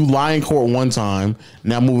if you lie in court one time,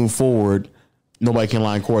 now moving forward, nobody can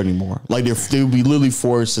lie in court anymore. Like they would be literally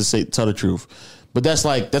forced to tell the truth. But that's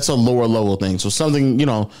a lower level thing. So something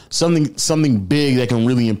big that can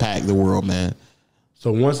really impact the world, man.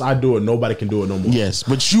 So once I do it, nobody can do it no more. Yes,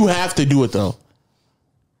 but you have to do it though.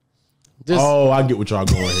 Oh, I get what y'all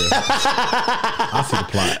going here. I see the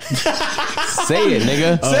plot. Say it,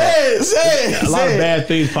 nigga. Say it. A lot of bad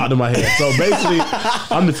things popped in my head. So basically,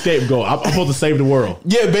 I'm the scapegoat. I'm supposed to save the world.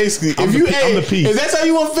 Yeah, basically. I'm the piece. If that's how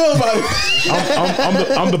you want to feel about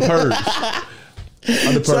it. I'm the purge.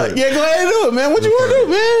 I'm the So, purge. yeah, go ahead and do it, man. What you want to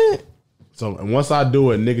do, man? So and once I do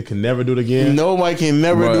it, nigga can never do it again. Nobody can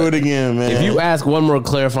never Bro, do it again, man. If you ask one more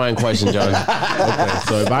clarifying question, John. Okay,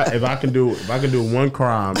 so if I can do one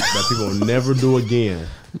crime that people will never do again,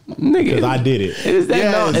 Nigga, because I did it.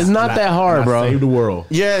 it's not that hard, And I bro. saved the world.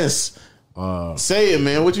 yes, say it,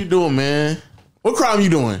 man. What you doing, man? What crime you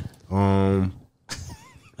doing?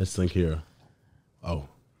 Let's think here. Oh,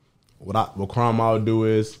 what crime I would do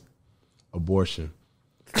is abortion.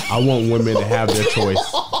 I want women to have their choice.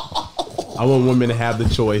 I want women to have the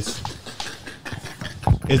choice.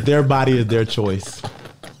 It's their body is their choice.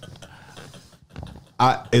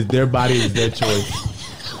 It's their body is their choice.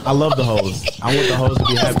 I love the hoes. I want the hoes to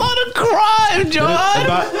be happy. Not a crime, John.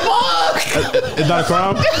 It's not a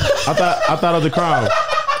crime. I thought it was a crime.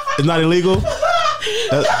 It's not illegal.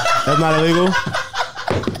 That's not illegal.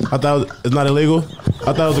 It's not illegal.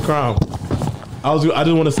 I thought it was a crime. I just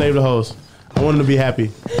want to save the hoes. I want them to be happy.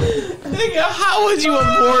 Nigga, how would you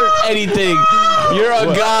abort anything? You're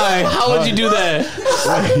a guy. How would you do that?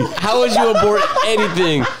 How would you abort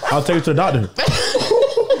anything? I'll take her to the doctor.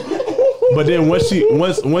 But then once she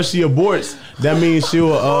aborts, that means she'll.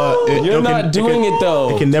 You're not doing it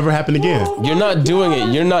though. It can never happen again. You're not doing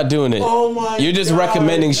it. You're not doing it. Oh my You're just God.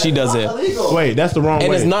 recommending she does it. Wait, that's the wrong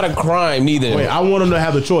And way. it's not a crime neither. Wait, I want them to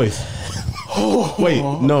have the choice. Wait,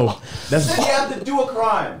 no, that's you have to do a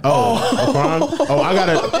crime. a crime. Oh, I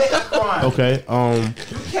gotta. Pick a crime. Okay.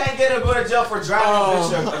 You can't go to jail for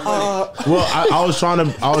driving a picture. Well, I was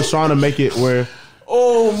trying to make it where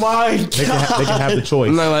Oh my god. They can have the choice.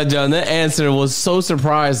 I'm not gonna lie, John. That answer was so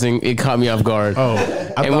surprising. It caught me off guard. Oh,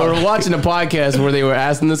 And we were watching a podcast where they were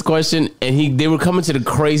asking this question, and they were coming to the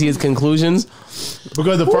craziest conclusions.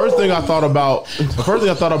 because the first thing I thought about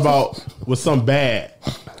was something bad.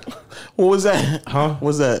 What was that? Huh? What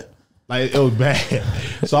was that? Like it was bad.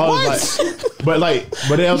 So I was like,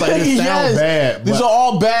 but it was like it sounds bad. These but- are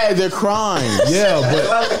all bad. They're crimes. Yeah,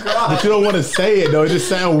 but you don't want to say it though. It just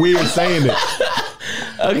sounds weird saying it.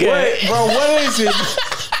 Okay, Wait, bro, what is it?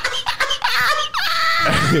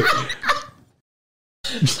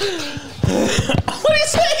 what do you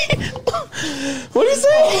say? What do you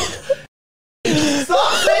say?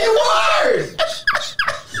 Stop saying words.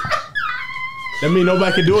 That means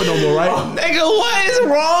nobody can do it no more, right? Nigga, what is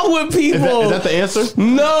wrong with people? Is that the answer?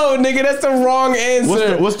 No, nigga, that's the wrong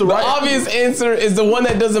answer. What's the right- obvious answer is the one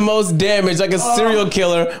that does the most damage, like a serial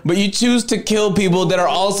killer, but you choose to kill people that are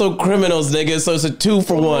also criminals, nigga, so it's a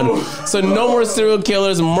 2-for-1. So no more serial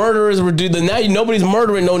killers, murderers were due. Now nobody's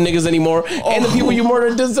murdering no niggas anymore, and the people you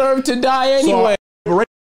murdered deserve to die anyway.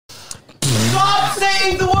 Stop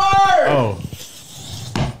saying the word. Oh.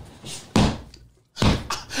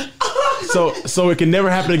 So it can never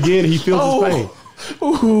happen again. He feels his pain.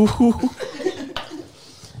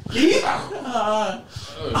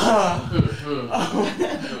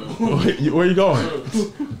 Where you going?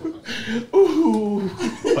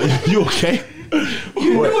 You okay?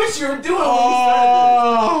 You knew what you were doing when we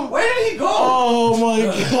started this. Where did he go? Oh my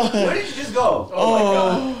god. Where did you just go? Oh my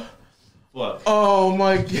god. What? Oh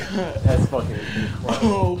my god. That's fucking.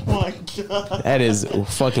 Oh my god. That is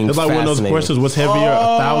fucking. It's like one of those fascinating. questions: what's heavier,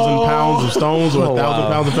 1,000 pounds of stones or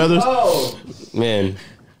 1,000 pounds of feathers? Oh. Man.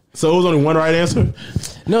 So it was only one right answer.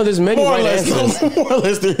 No, there's many More or right less, answers. more or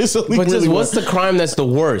less, there is only But just really what's one. the crime that's the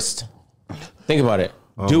worst? Think about it.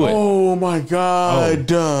 Do it. Oh my god.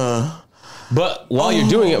 But while you're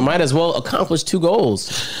doing it, might as well accomplish 2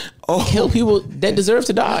 goals. Kill people that deserve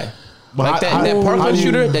to die. Like that how Parkland do you-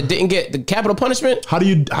 shooter that didn't get the capital punishment. How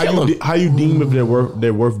you deem if they're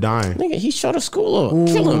worth dying? Nigga, he shot a school up.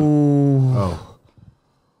 Kill him.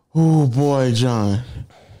 Oh boy, John.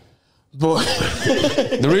 Boy.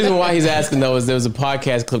 The reason why he's asking though is there was a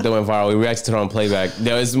podcast clip that went viral. We reacted to it on playback. I'm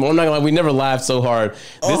not gonna lie, we never laughed so hard.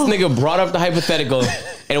 This nigga brought up the hypothetical,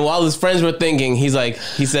 and while his friends were thinking, he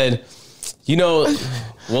said, you know,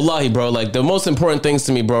 wallahi, bro, like the most important things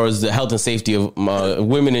to me, bro, is the health and safety of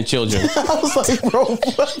women and children. I was like, bro,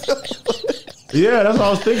 what? Yeah, that's what I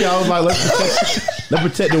was thinking. I was like, let's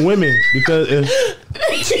protect the women because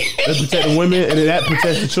let's protect the women and then that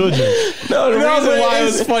protects the children. No, the No, reason but why it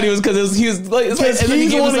it's- was funny was because he was like, it's like Because and then he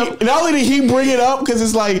he's gave us one some- not only did he bring it up, because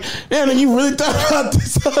it's like, damn, nigga, you really thought about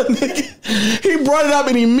this, nigga. He brought it up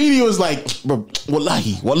and immediately was like, bro,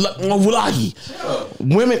 wallahi.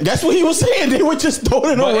 Women, that's what he was saying. They were just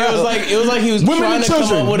throwing it But around. it was like he was Women trying and to come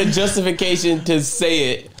children. up with a justification to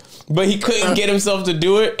say it, but he couldn't get himself to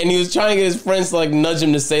do it, and he was trying to get his friends to like nudge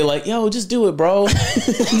him to say like, "Yo, just do it, bro." You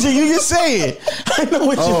can say it. I know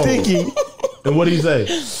what you're thinking. And what did he say?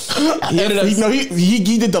 He ended up. He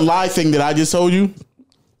did the lie thing that I just told you.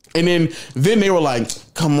 And then they were like,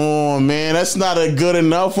 come on, man, that's not a good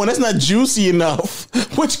enough one. That's not juicy enough.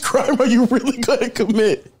 Which crime are you really going to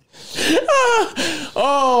commit?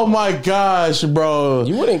 Oh, my gosh, bro.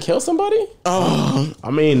 You wouldn't kill somebody? I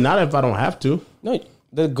mean, not if I don't have to. No,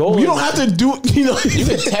 the goal. You is, don't have to do, You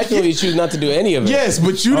could technically choose not to do any of it. Yes,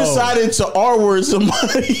 but you decided to R-word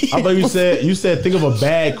somebody. I thought you said think of a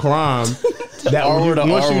bad crime that R-word or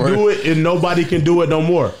once you R-word. do it and nobody can do it no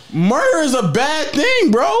more. Murder is a bad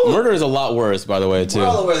thing, bro. Murder is a lot worse, by the way, too. We're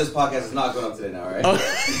all aware this podcast is not going up today now,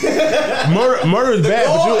 right? Murder is bad,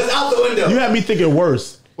 Oh, but it's out the window. you had me thinking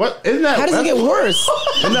worse. What isn't that? How does it get worse?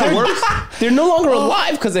 Isn't that worse? They're no longer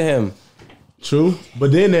alive because of him. True,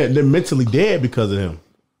 but then they're mentally dead because of him.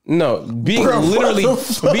 No, being Bro, what the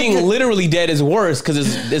fuck? literally dead is worse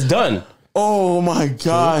because it's done. Oh, my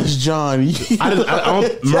gosh, John. I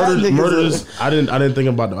don't murders. I didn't think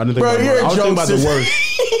about. I didn't think Bro, about. you're Murder. a I was thinking about the jokester.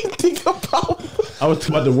 worst. Think about I was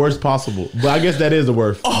thinking about the worst possible, but I guess that is the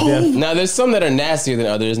worst. Death. Now, there's some that are nastier than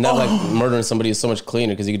others. Not like murdering somebody is so much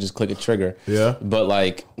cleaner because you can just click a trigger. Yeah. But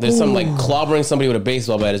like, there's some like clobbering somebody with a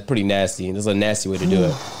baseball bat is pretty nasty. There's a nasty way to do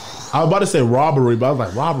it. I was about to say robbery, but I was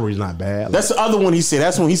like, robbery's not bad. Like, That's the other one he said.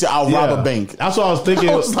 That's when he said, I'll rob a bank. That's what I was thinking.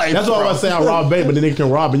 I was like, that's what I bro. was saying. I rob a bank, but then they can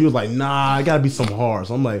rob, and you was like, nah, it gotta be some hard.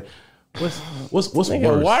 So I'm like, what's Nigga,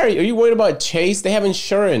 worse? why are you worried about Chase? They have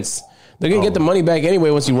insurance. They're gonna get the money back anyway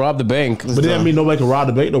once you rob the bank. But then that mean nobody can rob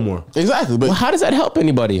the bank no more. Exactly. But Well, how does that help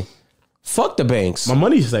anybody? Fuck the banks. My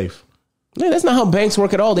money's safe. Man, that's not how banks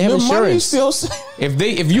work at all. They have The money insurance. still.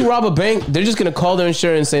 If you rob a bank, they're just gonna call their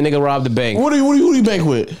insurance and say nigga robbed the bank. Who do you bank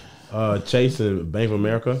with? Chase and Bank of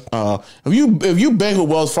America. If you bank with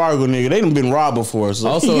Wells Fargo, nigga, they done been robbed before. So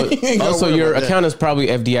Also, you ain't gotta also worry your about that. account is probably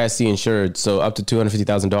FDIC insured, so up to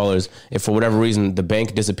 $250,000. If for whatever reason the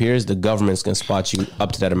bank disappears, the government's gonna spot you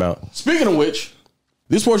up to that amount. Speaking of which,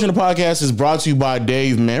 this portion of the podcast is brought to you by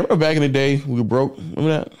Dave. Man, remember back in the day we were broke? Remember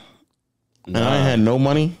that? And I had no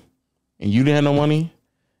money, and you didn't have no money,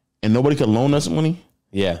 and nobody could loan us money.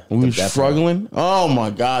 Yeah, We were that's struggling. Oh my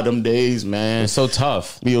God, them days, man. so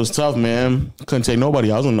tough. It was tough, man. Couldn't take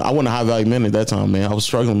nobody. I wasn't a high value man at that time, man. I was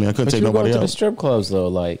struggling, man. I couldn't But take you were going nobody to the else. strip clubs though,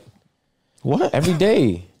 like What? every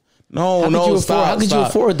day. No, How could no, you stop. afford? How could stop. you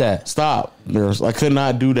afford that? Stop. I could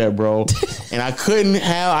not do that, bro. And I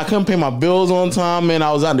couldn't pay my bills on time, man.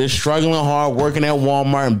 I was out there struggling hard, working at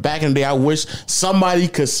Walmart. And back in the day, I wish somebody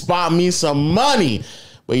could spot me some money.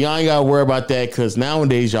 But y'all ain't gotta worry about that because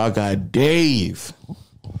nowadays y'all got Dave.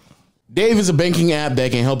 Dave is a banking app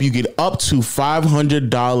that can help you get up to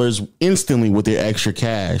 $500 instantly with your extra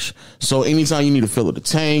cash. So anytime you need to fill up the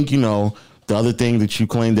tank, the other thing that you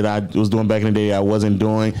claimed that I was doing back in the day, I wasn't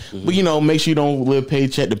doing. But, make sure you don't live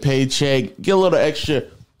paycheck to paycheck. Get a little extra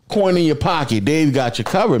coin in your pocket. Dave got you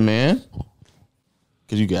covered, man.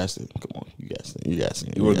 Because you guessed it. Come on. You guessed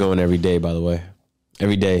it. You were going every day, by the way.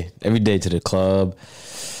 Every day to the club.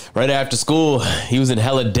 Right after school, he was in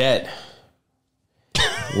hella debt.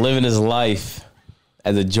 Living his life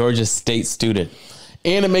as a Georgia State student.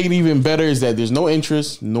 And to make it even better is that there's no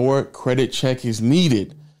interest nor credit check is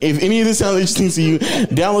needed. If any of this sounds interesting to you,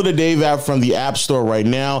 download the Dave app from the App Store right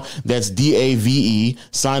now. That's DAVE.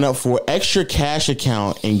 Sign up for extra cash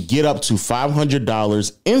account and get up to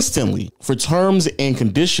 $500 instantly. For terms and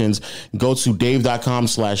conditions, go to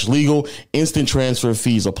dave.com/legal. Instant transfer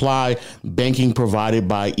fees apply. Banking provided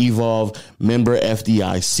by Evolve, member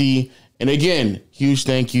FDIC. And again, huge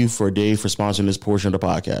thank you for Dave for sponsoring this portion of the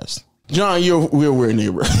podcast. John, you're a weird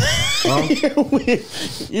nigga, bro.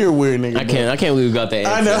 You're a weird nigga. I can't believe we got that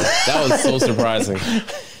answer. I know. That was so surprising.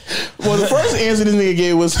 Well, the first answer this nigga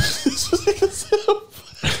gave was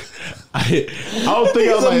I don't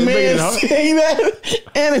think I was a like man making it hard. saying that,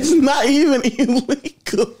 and it's not even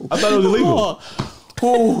illegal. I thought it was illegal.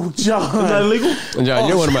 Oh, John. Is that illegal? John,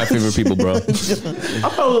 you're one of my favorite people, bro. I thought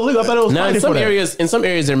it was illegal. I thought it was Now, fine in some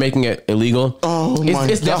areas, they're making it illegal. Oh, my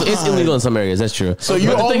it's definitely God. illegal in some areas. That's true. So But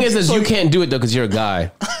you're the thing all- is so- you can't do it though because you're a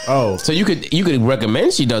guy. Oh, So you could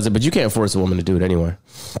recommend she does it, but you can't force a woman to do it anyway.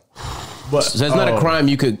 but So it's not a crime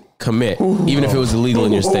you could commit, even if it was illegal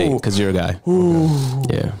in your state because you're a guy.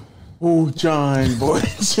 Yeah. Oh, John, boy.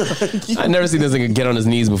 John, I've never seen this nigga get on his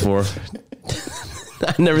knees before.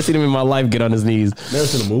 I've never seen him in my life get on his knees. Never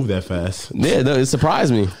seen him move that fast. Yeah, no, it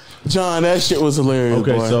surprised me. John, that shit was hilarious.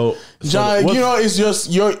 Okay, boy. so John, what's- it's just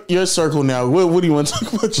your circle now. What do you want to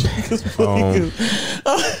talk about?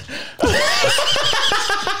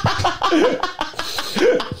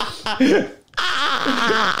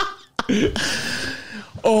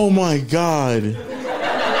 Oh my God.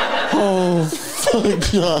 Oh fuck,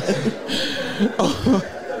 John.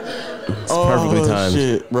 It's perfectly timed.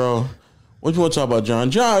 Shit, bro. What you want to talk about, John?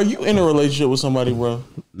 John, are you in a relationship with somebody, bro?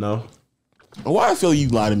 No, Why I feel you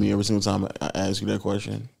lie to me every single time I ask you that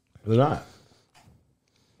question? they're not.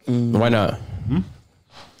 Why not?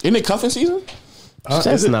 Isn't it cuffing season? That's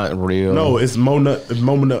is it? not real. No, it's Mo Nut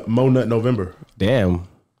November. Damn.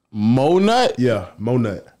 Mo Nut? Yeah, Mo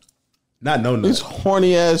Nut. Not No This Nut.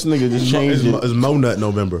 horny ass nigga just changed it. It's Mo Nut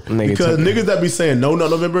November. Nigga Because took- niggas that be saying No Nut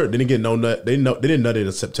November, they didn't get No Nut. They didn't nut it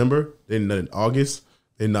in September. They didn't nut in August.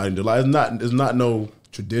 They didn't nut in July. It's not no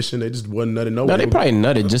tradition. They just wasn't nutting No, nowhere. they probably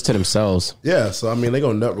nutted just to themselves. Yeah, so I mean they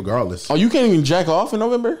gonna nut regardless. Oh, you can't even jack off in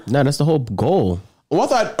November? No, that's the whole goal.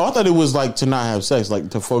 Well, I thought it was like to not have sex,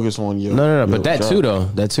 like to focus on your. No. your But that job. too, though.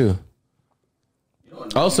 That too.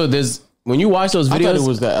 Also, there's when you watch those videos. I thought it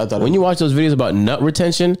was that. I thought When you watch those videos about nut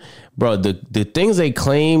retention, bro, the things they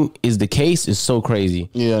claim is the case is so crazy.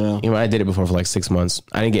 Yeah, I know. You know, I did it before for like 6 months.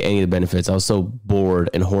 I didn't get any of the benefits. I was so bored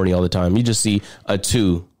and horny all the time. You just see a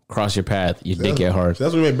 2 cross your path, your dick get hard.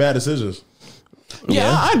 That's when we make bad decisions.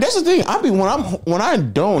 Yeah, that's the thing. When I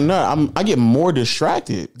don't nut, I get more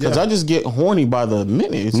distracted because Yeah. I just get horny by the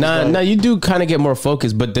minute. It's just Nah, like- you do kind of get more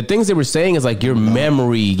focused, but the things they were saying is like your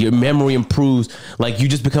memory improves. Like you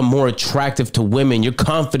just become more attractive to women. Your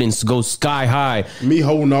confidence goes sky high. Me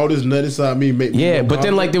holding all this nut inside me make me Yeah, more but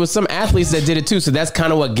then like confident. there was some athletes that did it too, so that's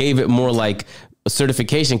kind of what gave it more like a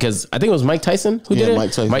certification because I think it was Mike Tyson who did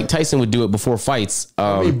it. Mike Tyson would do it before fights.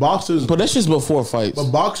 I mean, boxers, but that's just before fights.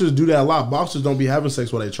 but boxers do that a lot. Boxers don't be having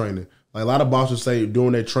sex while they training. Like a lot of boxers say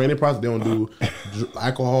during their training process, they don't do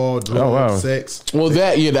alcohol, drugs, sex. Well,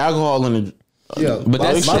 the alcohol and the Yeah, But a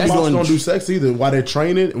lot that's of boxers doing- don't do sex either while they're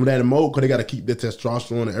training with that mode because they got to keep their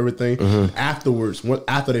testosterone and everything. Mm-hmm. Afterwards,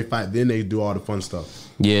 after they fight, then they do all the fun stuff.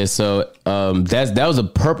 Yeah, so that was the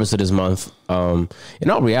purpose of this month. In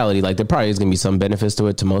all reality, like there probably is gonna be some benefits to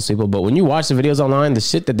it to most people, but when you watch the videos online, the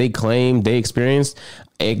shit that they claim they experienced,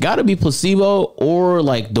 it gotta be placebo or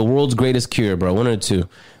like the world's greatest cure, bro. One of the two.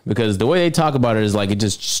 Because the way they talk about it is like it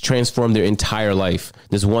just transformed their entire life.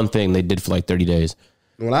 This one thing they did for like 30 days.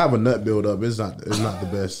 When I have a nut build up, it's not the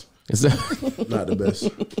best. It's Not the best.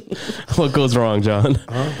 what goes wrong, John?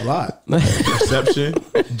 A lot. Perception,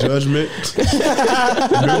 judgment,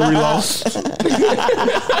 memory loss.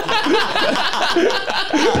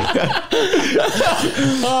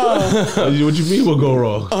 What you mean will go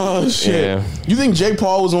wrong? oh shit! Yeah. You think Jake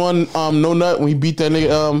Paul was on no nut when he beat that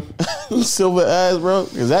nigga Silver ass, bro?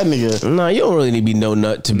 Because that nigga. Nah, you don't really need to be no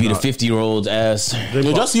nut to beat a 50-year-old's ass. Did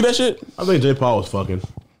y'all see that shit? I think Jay Paul was fucking.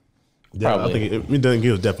 Yeah, Probably. I think he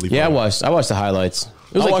was definitely. Yeah, fucking. I watched the highlights.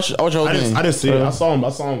 It was I like, watched the whole thing. I didn't see it. I saw him. I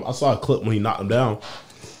saw a clip when he knocked him down.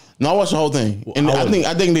 No, I watched the whole thing, and I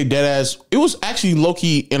think they dead ass. It was actually low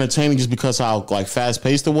key entertaining just because how like fast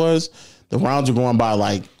paced it was. The rounds were going by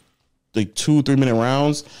like 2-3 minute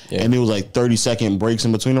rounds, and it was like 30-second breaks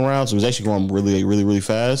in between the rounds. It was actually going really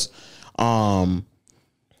fast. And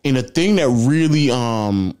the thing that really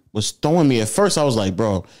was throwing me at first, I was like,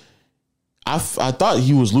 bro, I thought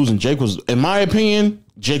he was losing. Jake was, in my opinion,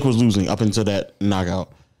 Jake was losing up until that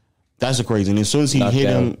knockout. That's the crazy. And as soon as he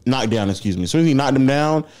knocked down, as soon as he knocked him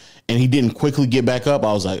down and he didn't quickly get back up,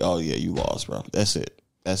 I was like, oh yeah, you lost, bro. That's it.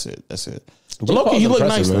 But look, he looked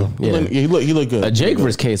nice though. Yeah. He looked good. A Jake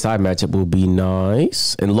versus KSI matchup will be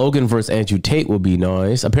nice, and Logan versus Andrew Tate will be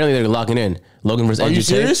nice. Apparently, they're locking in Logan versus Andrew you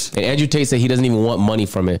serious? Tate. And Andrew Tate said he doesn't even want money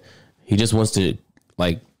from it. He just wants to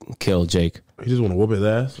like kill Jake. He just want to whoop his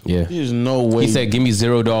ass. Yeah, There's no way. he said, "Give me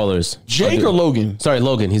 $0." Jake or Logan? Sorry,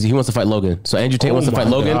 Logan. He wants to fight Logan. So Andrew Tate wants to my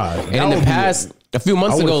fight Logan. God. And That in the would be past, a few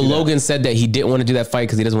months I wanna ago, see that. Logan said that he didn't want to do that fight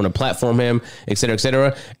because he doesn't want to platform him, et cetera, et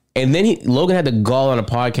cetera. And then Logan had the gall on a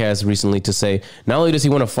podcast recently to say not only does he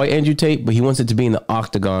want to fight Andrew Tate, but he wants it to be in the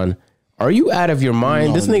octagon. Are you out of your mind?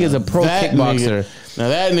 No, this nigga is a pro that kickboxer. Now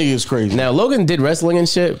that nigga is crazy. Now Logan did wrestling and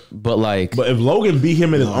shit, but like But if Logan beat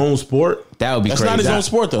him in his own sport, that would be That's crazy. not his own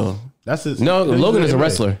sport though. that's his. No, that's Logan his is a MMA.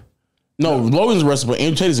 wrestler. No, Logan's a wrestler, but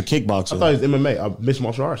Andrew Tate is a kickboxer. I thought he's MMA, mixed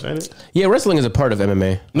martial arts, ain't it? Yeah, wrestling is a part of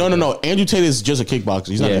MMA. No. Andrew Tate is just a kickboxer.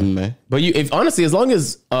 He's not Yeah. MMA. But if honestly, as long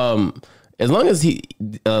as he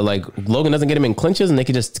like Logan doesn't get him in clinches and they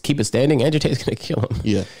can just keep it standing, Andrew Tate's gonna kill him.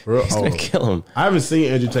 Yeah. He's gonna kill him. I haven't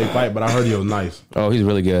seen Andrew Tate fight, but I heard he was nice. Oh, he's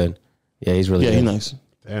really good. Yeah, he's really Yeah, good. he's nice.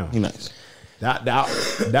 Damn, He nice.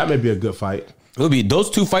 that may be a good fight. It would be those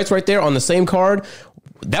two fights right there on the same card.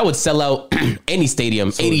 That would sell out any stadium.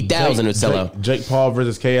 80,000 would sell out. Jake Paul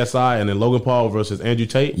versus KSI, and then Logan Paul versus Andrew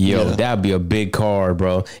Tate. Yo, Yeah. that'd be a big card,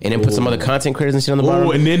 bro. And then put some other content creators and shit on the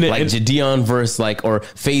bottom. and then like Jadeon versus or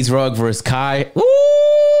FaZe Rug versus Kai. Ooh.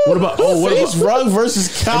 What about Face Rug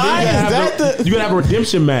versus Kai? you gotta have a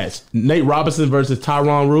redemption match? Nate Robinson versus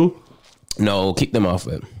Tyron Rue. No, keep them off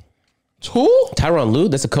it. Who? Tyron Lue,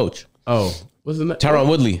 that's a coach. Oh, what's his name? Tyron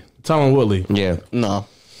Woodley. Tyron Woodley. Yeah. No.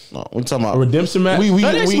 We're talking about A redemption match. We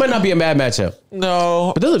That actually might not be a bad matchup.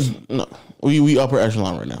 no. But those are, No, we upper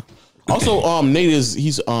echelon right now. Also, Nate he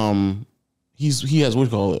has what do you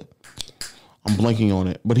call it? I'm blanking on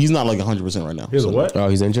it, but he's not like 100% right now. Here's a what? oh,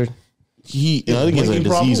 he's injured? I think he has a blinking disease.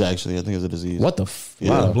 problem? Actually, I think it's a disease. What the He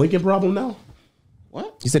has a blinking problem now.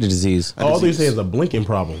 What? You said a disease. Oh, all they say is a blinking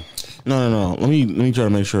problem. No. Let me try to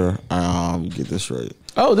make sure I get this straight.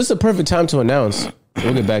 Oh, this is a perfect time to announce.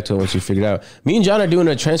 We'll get back to it once you figure it out. Me and John are doing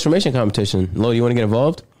a transformation competition. Lo, do you want to get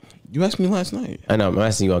involved? You asked me last night. I know. I'm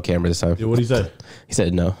asking you on camera this time. Yeah, what do you say? He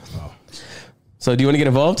said no. So do you want to get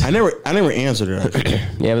involved? I never answered it. Actually.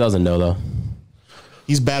 Yeah, but that was a no, though.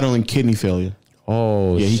 He's battling kidney failure.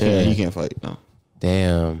 Oh, Yeah, shit. he can't fight. No,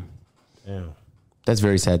 Damn. Damn. That's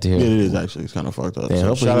very sad to hear. it is actually. It's kind of fucked up. Damn, So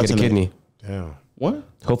hopefully shout he out can get a to Nate. kidney. Damn. What?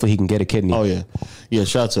 Hopefully he can get a kidney. Oh yeah.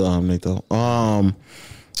 Shout out to Nate though.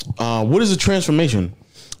 What is a transformation?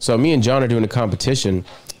 So me and John are doing a competition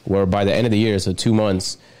where by the end of the year, so 2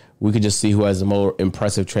 months, we could just see who has the more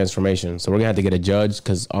impressive transformation. So we're gonna have to get a judge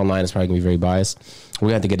because online is probably gonna be very biased. We're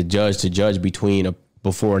gonna have to get a judge to judge between a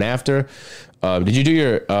before and after. Did you do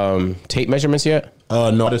your tape measurements yet?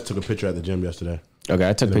 No, I just took a picture at the gym yesterday. Okay,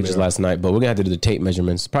 I took pictures mirror. last night, but we're gonna have to do the tape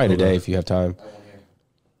measurements probably today if you have time.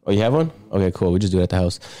 Oh, you have one? Okay, cool. We just do it at the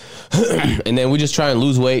house. And then we just try and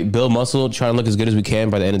lose weight, build muscle, try and look as good as we can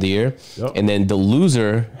by the end of the year. Yep. And then the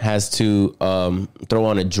loser has to throw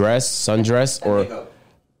on a dress, sundress, or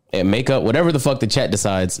makeup, whatever the fuck the chat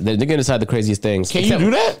decides. They're going to decide the craziest things. Can you do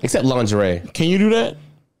that? Except lingerie. Can you do that?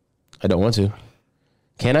 I don't want to.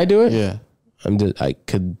 Can I do it? Yeah. I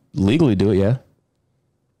could legally do it, yeah.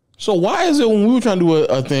 So why is it when we were trying to do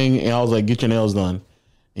a thing and I was like, get your nails done,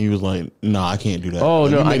 and he was like, nah, I can't do that. Oh,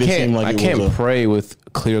 Like, no, you I made it can't. seem like I it can't was a- pray with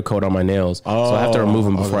clear coat on my nails. So I have to remove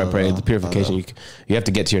them before I pray. The purification, you have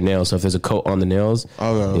to get to your nails. So if there's a coat on the nails,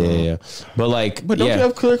 yeah. But like, But don't you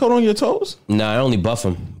have clear coat on your toes? I only buff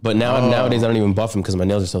them. But nowadays I don't even buff them because my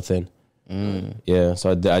nails are so thin. Yeah,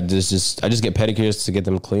 so I just get pedicures to get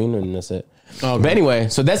them clean, and that's it. Okay. But anyway,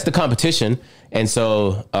 so that's the competition, and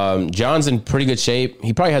so John's in pretty good shape.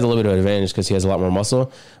 He probably has a little bit of advantage because he has a lot more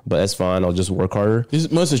muscle, but that's fine. I'll just work harder.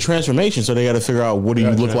 This must have transformation, so they got to figure out what do you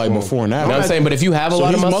look like before and You know after. what I'm saying? But if you have a So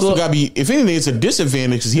lot of his muscle, got to be. If anything, it's a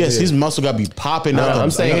disadvantage because his muscle got to be popping up.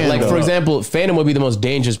 I'm saying, like, for example, example, Phantom would be the most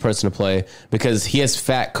dangerous person to play because he has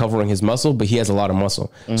fat covering his muscle, but he has a lot of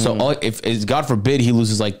muscle. So if God forbid he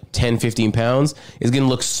loses like 10, 15 pounds, it's going to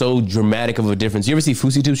look so dramatic of a difference. You ever see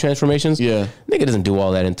Fousey Tube transformations? Yeah. Nigga doesn't do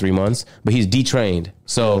all that in 3 months, but he's detrained.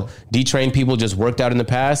 So detrained people just worked out in the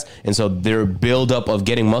past, and so their buildup of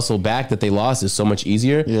getting muscle back that they lost is so much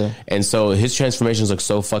easier. Yeah. And so his transformations look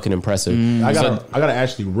so fucking impressive. I gotta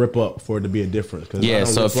actually rip up for it to be a difference. 'Cause Yeah, I don't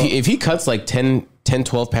so rip if he cuts like 10,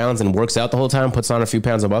 12 pounds and works out the whole time, puts on a few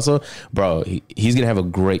pounds of muscle, bro, he's going to have a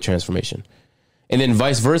great transformation. And then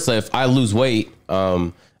vice versa, if I lose weight,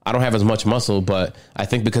 I don't have as much muscle, but I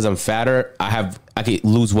think because I'm fatter, I can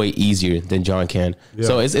lose weight easier than John can. Yeah.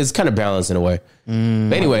 So it's kind of balanced in a way. But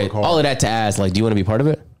anyway, all of that to ask, like, do you want to be part of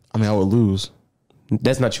it? I mean, I would lose.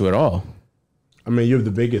 That's not true at all. I mean, you're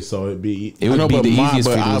the biggest, so it'd be. It would I know, be but the easiest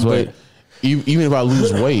for you to lose weight. Even if I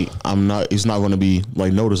lose weight, I'm not. It's not going to be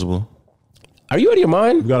like noticeable. Are you out of your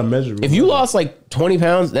mind? You gotta measure. If you lost like 20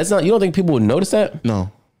 pounds, that's not. You don't think people would notice that? No,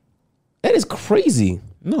 That is crazy.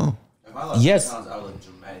 no. If I lost Yes. 10 pounds, I would look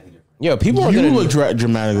dramatically different. Yeah, people are You going look to.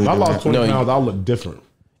 dramatically. if I lost different. 20 No, pounds, I'll look different.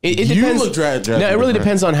 It You depends. look drastically No, it really different.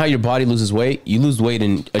 depends on how your body loses weight. You lose weight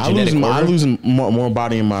in a genetic I order. lose more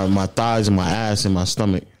body in my thighs and my ass and my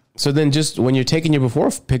stomach. So then, just when you're taking your before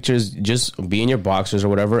pictures, just be in your boxers or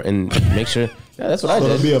whatever, and make sure. Yeah, that's what I So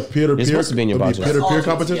did. it'll be a peer-to-peer. You're supposed to be in your it'll boxers. peer-to-peer That's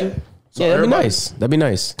all- competition. So Yeah, that'd be everybody- nice. That'd be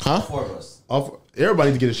nice. Huh? 4 of us. Everybody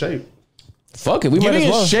needs to get in shape. Fuck it, we might Getting as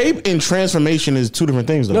in well. shape and transformation is two different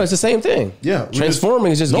things, though. No, it's the same thing. Yeah, we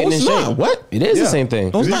transforming is just No, getting in it's shape. not. What? It is Yeah. the same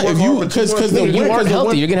thing. No, it's If not. you If work you hard for because 2 because months, the you winner- aren't 'cause the healthy.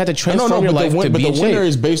 win- You're gonna have to transform your but life to but be in the winner shape.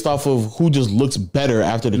 is based off of who just looks better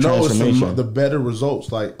after the No, it's transformation. the better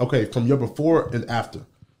results. Like, okay, from your before and after.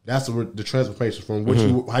 That's the transformation from which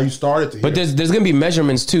you how you started to here. But there's gonna be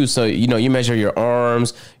measurements too. So you measure your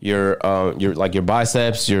arms, your like your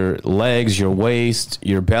biceps, your legs, your waist,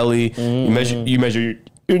 your belly. You measure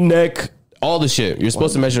your neck, all the shit. You're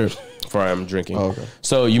supposed to measure. Before I'm drinking. Oh, okay.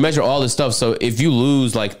 So you measure all this stuff. So if you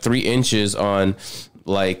lose like 3 inches on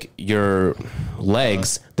like your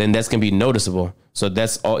legs, then that's gonna be noticeable. So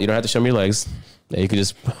that's all. You don't have to show me your legs. You can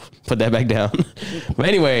just put that back down. But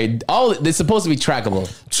anyway, it's supposed to be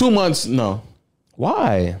trackable. 2 months, no.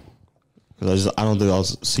 Why? Because I don't think I'll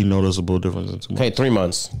see noticeable difference in 2 months. Okay, 3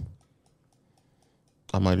 months.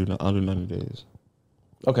 I'll do 90 days.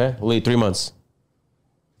 Okay, we'll leave 3 months.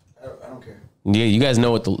 I don't care. Yeah, you guys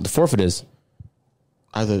know what the forfeit is.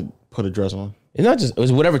 I either put a dress on. It's not just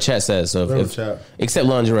it's whatever chat says. So Whatever chat. except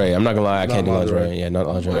lingerie. I'm not gonna lie, I can't do lingerie. lingerie. Yeah, not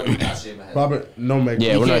lingerie. I'll shave my head. Probably no makeup.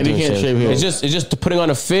 Yeah, we're not can't- doing you can't shit. shave here. It's just putting on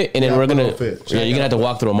a fit, and then Yeah, we're put on gonna. a fit. Yeah, you're gonna have to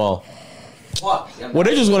walk through them all. Fuck. I'm Well,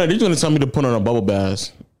 they're just gonna tell me to put on a bubble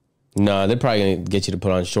bath. Nah, they're probably gonna get you to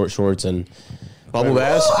put on short shorts and. Bubble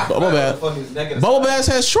bath. Bubble bath. Bubble bath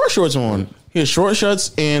has short shorts on. He has short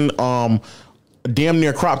shorts and damn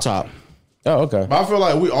near crop top. Oh, okay. But I feel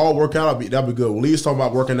like we all work out. That'd be good. Lee's talking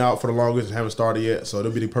about working out for the longest and haven't started yet, so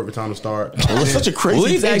it'll be the perfect time to start. It's such a crazy.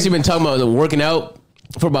 Willie's thing. actually been talking about working out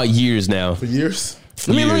for about years now. For years.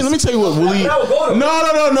 Let me tell you what Willie. No.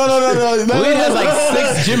 Willie has like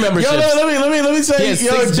 6 gym memberships. Yo, let me tell He you. has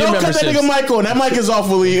Yo, 6 gym don't cut that memberships. nigga mic on. That mic is off,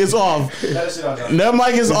 Willie. It's off. That shit on. That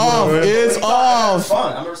mic is off. It's off. Fun.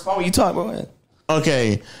 I'm gonna respond when you talk, bro.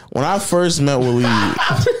 Okay, when I first met Willie,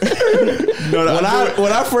 when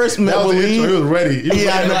I first met That was the intro. He Willie, was ready. He was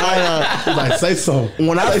yeah, I ready. know. He was like, say something.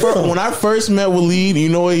 When I first met Waleed, you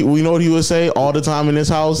know what he would say all the time in this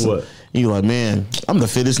house? What? You like, man, I'm the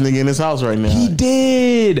fittest nigga in this house right now. He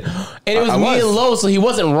did, and it was me and Lo, so he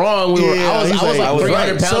wasn't wrong. We were. I was like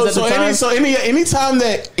 300 pounds at the time. So anytime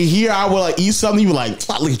that here I would like eat something, you were like,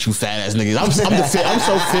 oh, look at you, fat ass niggas. I'm the fit. I'm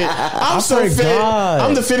so fit. I'm so fit.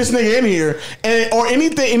 I'm the fittest nigga in here. And or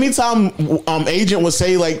anytime agent would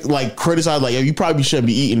say like criticize like, yo, you probably shouldn't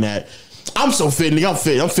be eating that. I'm so fit, nigga. I'm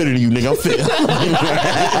fit. I'm fitter than you, nigga. I'm fit.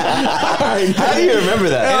 How do you remember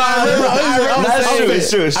that? That's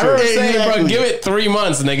true. I remember saying, bro, give it 3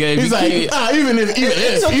 months, nigga. He's like, even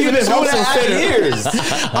if I'm still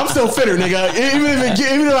fitter, I'm still fitter, nigga.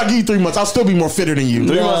 Even if I give you 3 months, I'll still be more fitter than you.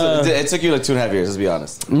 3 months. It took you like 2.5 years. Let's be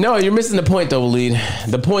honest. No, you're missing the point, though, Waleed.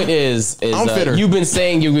 The point is I'm fitter. You've been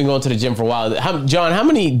saying you've been going to the gym for a while. John, how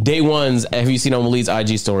many day ones have you seen on Waleed's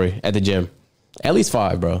IG story at the gym? At least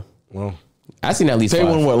 5, bro. Well, I seen at least Day 5.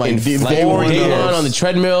 one, what, like day one on the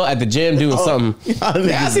treadmill at the gym doing something.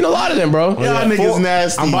 Yeah, I seen a lot of them, bro. Y'all niggas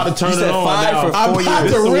nasty. I'm about to turn it on. 5 for 4 I'm about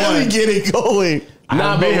years. to really get it going.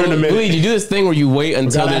 Nah, but Waleed, you do this thing where you wait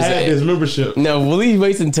until I there's had his membership. No, Waleed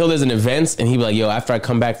waits until there's an event, and he be like, "Yo, after I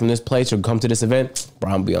come back from this place or come to this event, bro,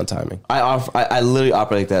 I'm gonna be on timing." I literally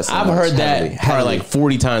operate like that. So I've heard that probably like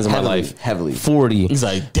 40 times in my life. Heavily. 40. He's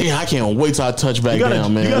like, damn, I can't wait till I touch back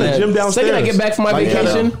down, man. You got a gym downstairs. Second I get back from my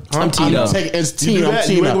vacation, I'm teed up. It's team. I'm You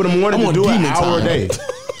team wake up. up in the morning I'm to on do an demon hour a time. day.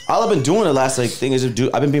 All I've been doing the last thing is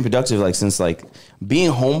I've been being productive since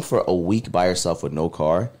being home for a week by yourself with no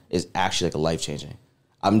car is actually life changing.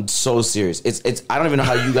 I'm so serious. It's I don't even know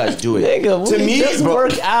how you guys do it. Nigga, to me, just bro,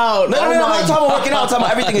 work out. No, I'm not talking about working out. I'm talking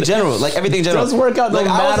about everything in general. Everything in general. Just work out no I was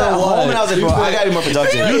matter at what. home and I was like, bro, I gotta be more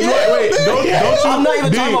productive. Wait, don't you? I'm not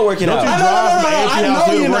even talking about working out. Don't you I drive know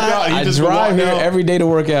from you're to work not. out? And I you just drive walk here out? every day to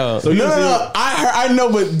work out. So you No. I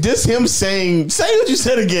know, but this him saying, say what you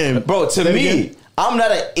said again, Bro, to Say it me, again. I'm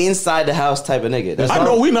not an inside the house type of nigga. I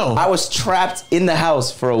know, we know. I was trapped in the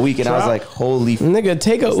house for a week and I was like, holy Nigga,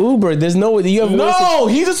 take a Uber. There's no way you have No,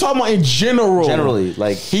 he's just talking about in general. generally,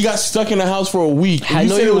 He got stuck in the house for a week. I You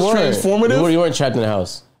know said it was weren't. transformative. You weren't trapped in the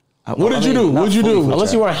house. What did you do? What'd you do?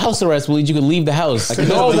 Unless you were on house arrest, Waleed, you could leave the house. could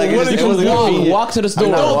No, Like, but it what just- did it wasn't you convenient. do? Walk to the store.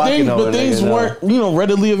 I'm not No, walking things, over, but things nigga, weren't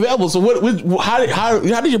readily available. So how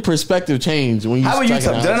did your perspective change when you? How about you?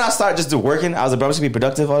 stuck in the Did I house? not start just working? I was like, bro, I'm just gonna be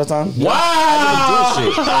productive all the time. Wow! I didn't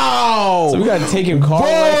do shit. So we gotta take your car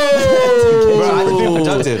away. Bro, I just be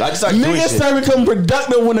productive. I just started doing Niggas shit. start becoming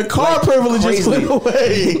productive when the car privileges crazy. went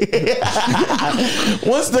away.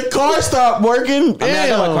 Once the car stopped working, I mean, I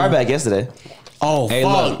got my car back yesterday. Oh Hey,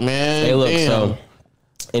 fuck, look, man! Hey, look. Damn. So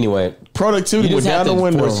anyway, Productivity you went just have down to the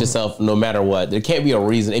window. force yourself no matter what. There can't be a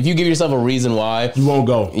reason. If you give yourself a reason why, You won't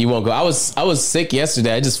go. you won't go. I was sick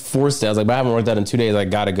yesterday. I just forced it. I was like, but I haven't worked out in 2 days. I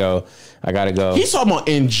gotta go. He's talking about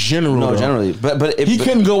in general. No, though. generally, but He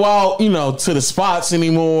couldn't go out, to the spots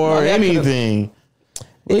anymore or No, yeah, I could've- anything.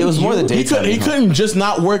 It was more the He daytime. couldn't just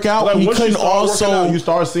not work out. Like he once you couldn't start working out, also. you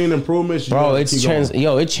start seeing improvements. You bro. gotta It's keep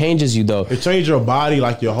going. it changes you though. It changed your body,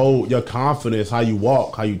 like your confidence, how you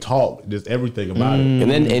walk, how you talk, just everything about it.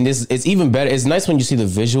 And it's even better. It's nice when you see the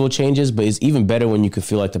visual changes, but it's even better when you can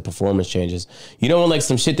feel like the performance changes. You know, when like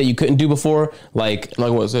some shit that you couldn't do before, like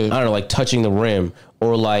what? Say it. I don't know, like touching the rim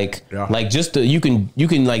or like Yeah. just you can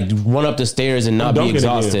like run up the stairs and not be Dunking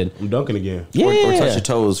exhausted. Again. I'm dunking again. Yeah, or touch your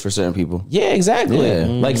toes for certain people. yeah, exactly. Yeah.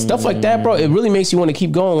 Like stuff like that, bro. It really makes you want to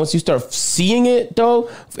keep going. Once you start seeing it though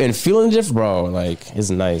and feeling it, bro, like it's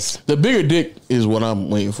nice. The bigger dick is what I'm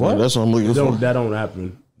waiting for. What? That's what I'm looking for. That don't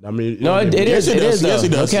happen. I mean, No, it Yes, is. It is. Yes, it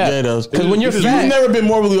does. Okay. Yeah, it does. Because when you're You've fat, never been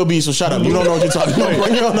morbidly obese, so shut up. You don't know what you're talking about.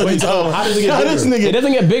 You don't know what you're talking about. How does it get This bigger? it nigga,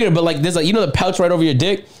 doesn't get bigger, but like there's like the pouch right over your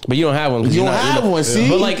dick, but you don't have one. 'Cause you you're don't not- have one. See,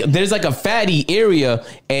 But like there's like a fatty area,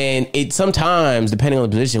 and it sometimes depending on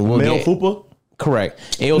the position will male get fupa. correct.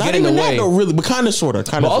 And it'll not get in the even that way. though, really, but kind of, sort of,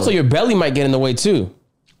 But also your belly might get in the way too.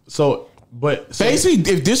 So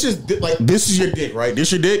basically, if this is your dick, right?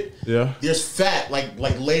 This your dick. Yeah. There's fat like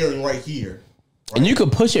layering right here. And you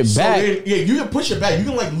could push it So back. then, yeah, you can push it back. You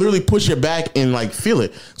can like literally push it back and like feel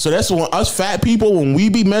it. So that's when us fat people, when we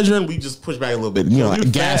be measuring, we just push back a little bit. You know,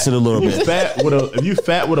 like gas it a little If bit. you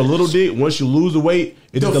fat with a little dick, once you lose the weight,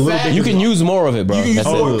 it's just a little fat- dick. You can use more of it, bro. You can use That's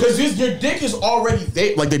more it. because your dick is already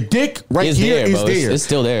there. Like the dick right It's here there, is bro. It's- there. it's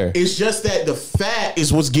still there. It's just that the fat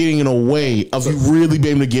is what's getting in the way of you really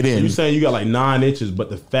being able to get in. You saying you got like 9 inches, but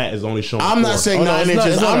the fat is only showing. I'm not 4. saying Oh, no, 9 it's not-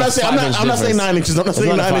 inches. it's not I'm a not saying. I'm 5 inch not saying difference. 9 inches. I'm not It's saying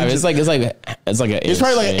not a 9 5. inches. It's like an It's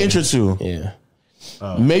probably like an inch or two.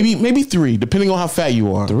 Yeah. Maybe 3, depending on how fat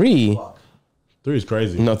you are. 3. 3 is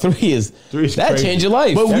crazy. No, 3 is that crazy. changed your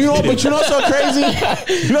life. But you know what's so crazy?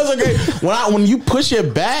 You know what's so crazy? When you push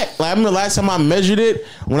it back, like I remember last time I measured it,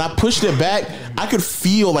 when I pushed it back, I could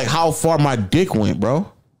feel like how far my dick went,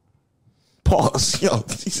 bro. Pause. Yo,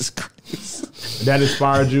 Jesus Christ. That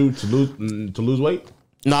inspired you to lose weight.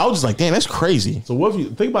 No, I was just like, damn, that's crazy. So what if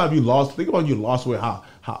you think about if you lost? Think about if you lost weight.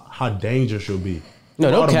 How dangerous you'll be.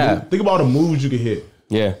 No, no cap. Think about all the moves you could hit.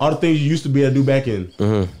 Yeah. All the things you used to be able to do back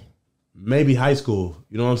in maybe high school.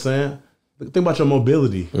 You know what I'm saying? Think about your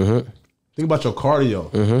mobility. Think about your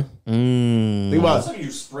cardio. Think about Some of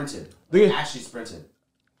you sprinted. Think- Actually sprinted.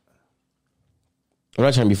 I'm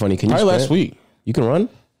not trying to be funny. Can you Probably sprint? last week. You can run?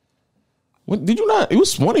 What, did you not? It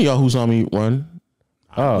was one of y'all who saw me run.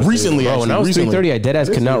 Oh, Recently, bro, when actually, I was recently. 330, I dead ass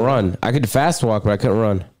could not run. I could fast walk, but I couldn't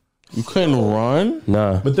run. You couldn't run?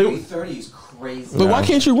 Nah. but think 30 is crazy. But why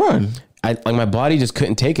can't you run? Like my body just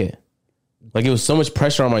couldn't take it. Like it was so much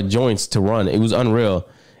pressure on my joints to run. It was unreal.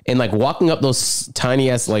 And like walking up those tiny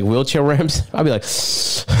ass like wheelchair ramps, I'd be like,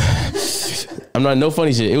 I'm not no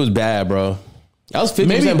funny shit. It was bad, bro. I was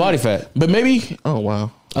 50% body fat. But maybe, oh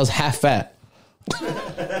wow. I was half fat.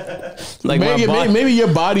 Like Maybe, my body, maybe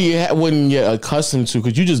your body wouldn't get accustomed to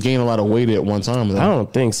because you just gained a lot of weight at one time. Though. I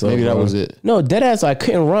don't think so. Maybe that bro. was it. No, dead ass. I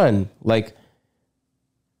couldn't run. Like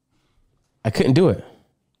I couldn't do it.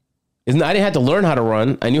 I didn't have to learn how to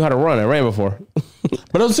run. I knew how to run. I ran before.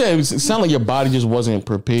 But I'm saying it sounded like your body just wasn't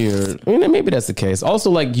prepared. I mean, maybe that's the case. Also,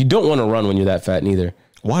 like you don't want to run when you're that fat neither.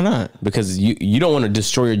 Why not? Because you don't want to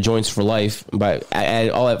destroy your joints for life by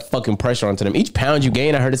add all that fucking pressure onto them. Each pound you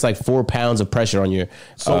gain, I heard it's like 4 pounds of pressure on your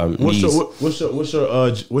knees.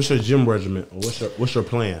 what's your gym regimen? Or what's your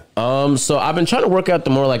plan? So I've been trying to work out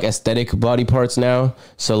the more like aesthetic body parts now.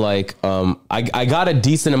 So like I got a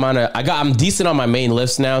decent amount of I'm decent on my main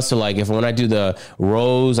lifts now. So like when I do the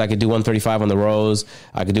rows, I could do 135 on the rows.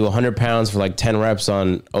 I could do 100 pounds for like 10 reps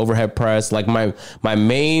on overhead press. Like my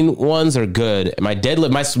main ones are good. My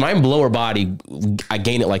deadlift, my lower body, I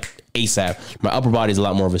gain it like ASAP. My upper body is a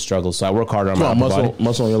lot more of a struggle. So I work harder on my upper body.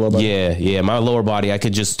 Muscle on your lower body. Yeah. My lower body, I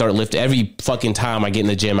could just start lifting every fucking time I get in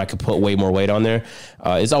the gym. I could put way more weight on there.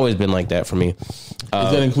 It's always been like that for me. Is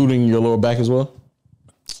that including your lower back as well?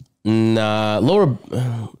 Nah,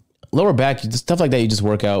 lower back, stuff like that. You just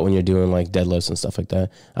work out when you're doing like deadlifts and stuff like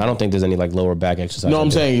that. I don't think there's any like lower back exercise. No,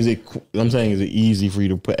 I'm saying is it easy for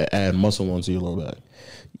you to add muscle onto your lower back?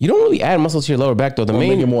 You don't really add muscle to your lower back though. The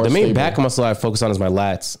make it more main stable. back muscle I focus on is my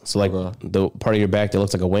lats. So like the part of your back that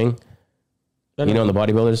looks like a wing. You know, in the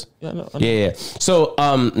bodybuilders. Yeah, no, Yeah. So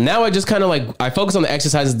now I just kind of like I focus on the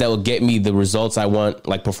exercises that will get me the results I want,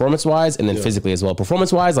 like performance wise, and then physically as well.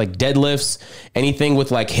 Performance wise, like deadlifts, anything with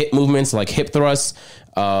like hip movements, like hip thrusts,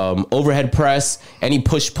 overhead press, any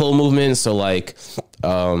push pull movements. So like I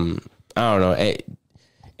don't know.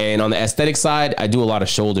 And on the aesthetic side, I do a lot of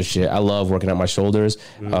shoulder shit. I love working out my shoulders,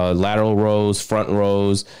 lateral rows, front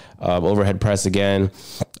rows, overhead press again.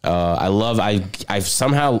 I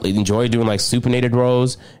somehow enjoy doing like supinated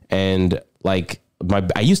rows and like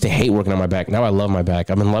I used to hate working on my back. Now I love my back.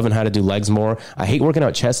 I've been loving how to do legs more. I hate working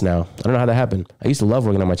out chest now. I don't know how that happened. I used to love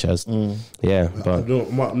working on my chest. Yeah, but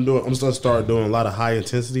I'm going to start doing a lot of high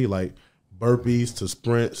intensity, like burpees to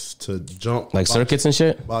sprints to jump, like circuits and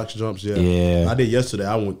shit. box jumps. Yeah, Yeah. I did yesterday.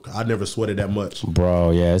 I never sweated that much. Bro,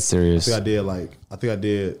 yeah, it's serious. I think I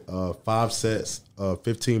did 5 sets,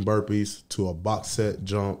 15 burpees to a box set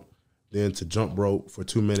jump, then to jump rope for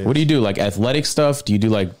 2 minutes. What do you do? Like athletic stuff? Do you do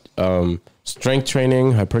like strength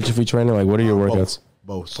training, hypertrophy training? Like what are your workouts?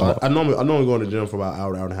 Both. So I normally go to the gym for about an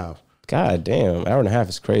hour and a half. God damn, hour and a half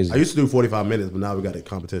is crazy. I used to do 45 minutes, but now we got a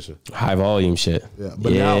competition. High volume shit. Yeah,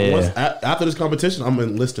 but now after this competition, I'm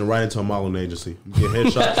enlisting right into a modeling agency. I'm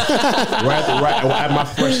getting headshots right at my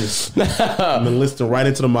freshest. I'm enlisting right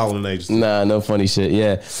into the modeling agency. Nah, no funny shit.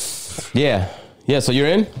 Yeah. So you're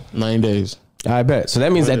in? 9 days. I bet. So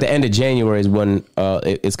that means at the end of January is when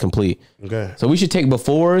it's complete. Okay. So we should take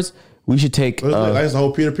befores. We should take. That's the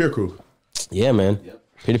whole peer-to-peer crew. Yeah, man.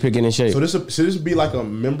 Peer-to-peer getting in shape. So this would be like a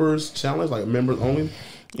members challenge, like members only.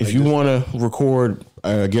 If you want to record,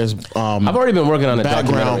 I guess I've already been working on a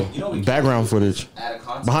documentary. background footage Add a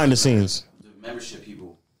concept behind the scenes. The membership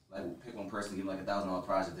people, like, we'll pick one person, give them like $1,000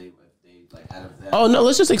 prize if they like out of that. Oh no,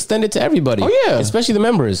 let's just extend it to everybody. Oh, yeah. Especially the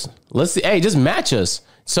members. Let's see. Hey, just match us.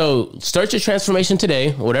 So start your transformation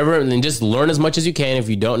today, whatever, and then just learn as much as you can. If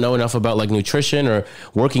you don't know enough about like nutrition or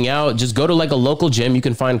working out, just go to like a local gym. You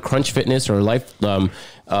can find Crunch Fitness or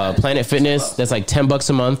Planet Fitness. That's like $10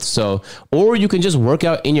 a month. So, or you can just work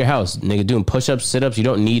out in your house, nigga, doing push-ups, sit-ups. You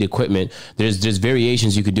don't need equipment. There's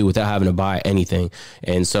variations you could do without having to buy anything.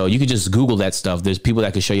 And so you could just Google that stuff. There's people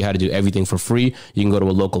that can show you how to do everything for free. You can go to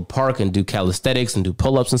a local park and do calisthenics and do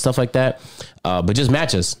pull-ups and stuff like that. But just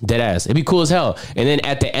match us, dead ass. It'd be cool as hell. And then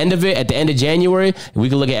at the end of it, at the end of January, we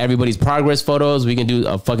can look at everybody's progress photos. We can do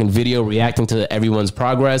a fucking video reacting to everyone's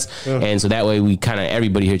progress. And so that way we kind of,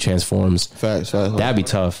 everybody here transforms. Facts. That'd be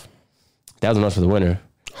tough. $1,000 for the winner.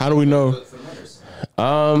 How do we know? For the members.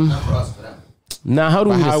 Not for us, for them. Now, how do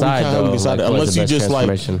we How decide how though? we decide that? what's Unless the you best just like,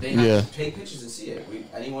 transformation? They have yeah. to take pictures and see it.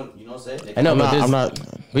 Anyone, you know what I'm saying? I know, but I'm not.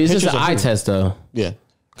 but it's just an pictures are eye proof. test though. Yeah,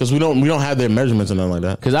 because we don't have their measurements and nothing like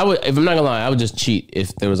that. Because I would, if I'm not gonna lie, I would just cheat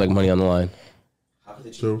if there was like money on the line. How could they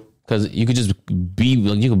cheat? True. Because you could just be,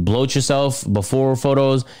 like, you could bloat yourself before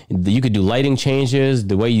photos. You could do lighting changes.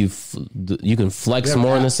 The way you can flex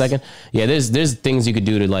more in the second. Yeah, there's things you could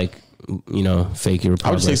do to like, fake your I would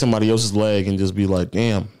progress. just take somebody else's leg and just be like,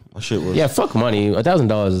 damn, my shit was. Yeah, fuck money.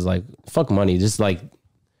 $1,000 is like fuck money. Just like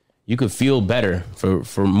you could feel better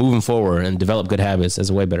for moving forward and develop good habits. That's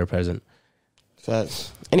a way better present.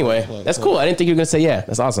 Facts. Anyway, that's cool. I didn't think you were gonna say yeah.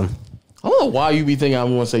 That's awesome. I don't know why you be thinking I'm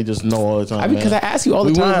gonna say just no all the time. Because I ask you all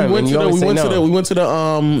the we time. went and to you the always say no. we went to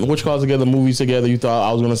the which calls together movies together. You thought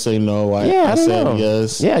I was gonna say no. I don't said know.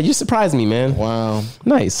 yes. Yeah, you surprised me, man. Wow.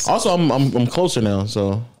 Nice. Also, I'm closer now,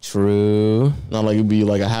 so True. not like it'd be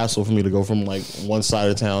like a hassle for me to go from like one side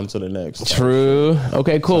of town to the next. True.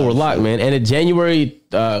 Okay, cool. We're locked, man. And in January,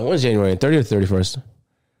 when's January? 30th or 31st?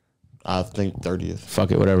 I think 30th.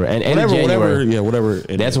 Fuck it, whatever. And Whatever, January, whatever. Yeah, whatever.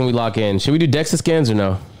 That's when we lock in. Should we do DEXA scans or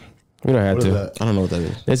no? We don't have What to. is that? I don't know what that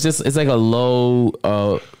is. It's like a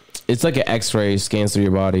low, it's like an X-ray scans through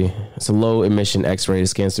your body. It's a low emission X-ray that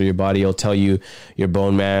scans through your body. It'll tell you your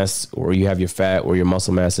bone mass, or you have your fat, or your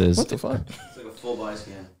muscle mass is. What the fuck? It's like a full body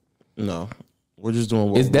scan. No, we're just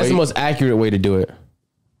doing. That's the most accurate way to do it.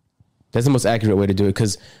 That's the most accurate way to do it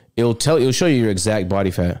because it'll show you your exact body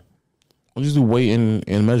fat. We'll just do weight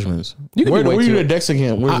and measurements. You can do weight where you too. at DEXA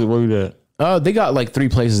camp? Where you at? They got like 3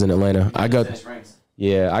 places in Atlanta. I got. Finish ranks.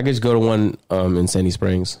 Yeah, I could just go to one in Sandy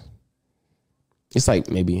Springs. It's like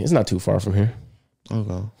it's not too far from here.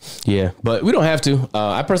 Okay. Yeah, but we don't have to.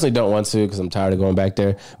 I personally don't want to because I'm tired of going back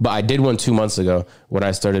there. But I did one 2 months ago when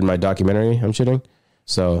I started my documentary I'm shooting.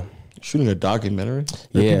 So, Shooting a documentary.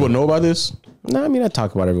 Do Yeah. people know about this? no, I mean, I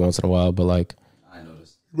talk about it every once in a while, but like, I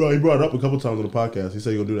noticed. Bro, he brought it up a couple times on the podcast. He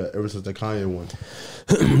said he'll do that ever since the Kanye one.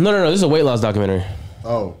 no, this is a weight loss documentary.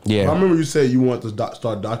 Oh, Yeah. I remember you said you want to start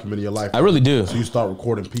documenting your life. I really do. So you start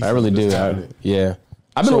recording pieces. I really of this do. happening. Yeah.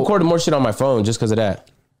 I've been So- recording more shit on my phone just because of that.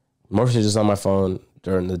 More shit just on my phone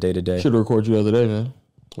during the day to day. Should have recorded you the other day, man.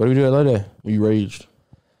 What did we do the other day? You raged.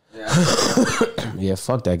 Yeah, Yeah,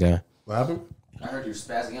 fuck that guy. What happened? I heard you were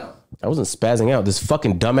spazzing out. I wasn't spazzing out. This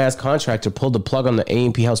fucking dumbass contractor pulled the plug on the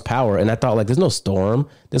A&P house power, and I thought, like, there's no storm.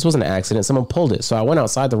 This was an accident. Someone pulled it. So I went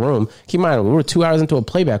outside the room. Keep in mind, we were 2 hours into a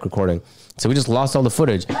playback recording. So we just lost all the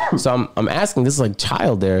footage. So I'm asking this like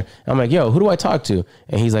child there. I'm like, yo, who do I talk to?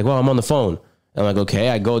 And he's like, well, I'm on the phone. I'm like, okay.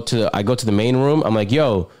 I go to the main room. I'm like,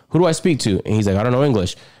 yo, who do I speak to? And he's like, I don't know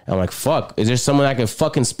English. And I'm like, fuck. Is there someone I can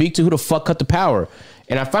fucking speak to? Who the fuck cut the power?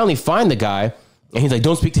 And I finally find the guy. And he's like,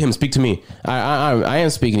 don't speak to him, speak to me. I am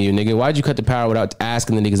speaking to you, nigga. Why'd you cut the power without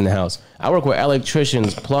asking the niggas in the house? I work with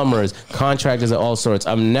electricians, plumbers, contractors of all sorts.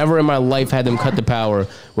 I've never in my life had them cut the power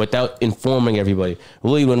without informing everybody.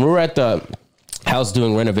 Really, when we were at the house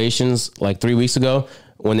doing renovations like 3 weeks ago,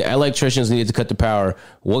 when the electricians needed to cut the power,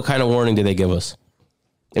 what kind of warning did they give us?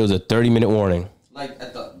 It was a 30-minute warning. Like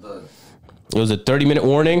at the It was a 30-minute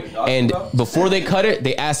warning, and before they cut it,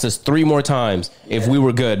 they asked us 3 more times if we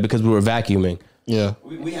were good because we were vacuuming. Yeah.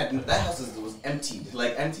 we had that house was emptied,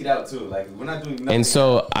 like emptied out too. Like we're not doing nothing. And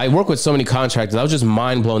so I work with so many contractors. I was just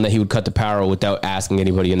mind blown that he would cut the power without asking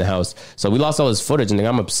anybody in the house. So we lost all his footage, and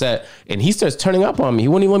I'm upset. And he starts turning up on me. He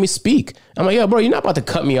wouldn't even let me speak. I'm like, yo, bro, you're not about to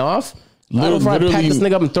cut me off. Before I pack this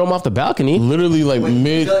nigga up and throw him off the balcony. Literally, like Wait,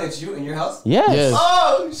 mid. yelling at you in your house? Yes. Yes.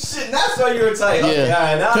 Oh shit! That's why you were tight. Okay,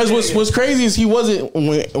 Yeah, because what's crazy is he wasn't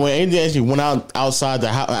when Andy actually went outside the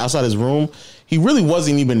house, outside his room. He really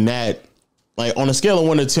wasn't even that. Like on a scale of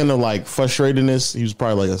 1 to 10 of like frustratedness, he was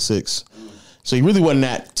probably like a 6. So he really wasn't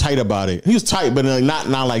that tight about it. He was tight, but like not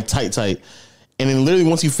like tight. And then literally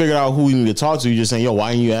once he figured out who he needed to talk to, he just saying, "Yo,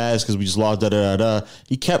 why didn't you ask? Because we just lost da."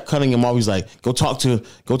 He kept cutting him off. He's like, "Go talk to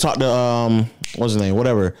what's his name?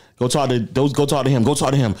 Whatever. Go talk to him. Go talk to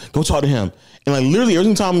him." And like literally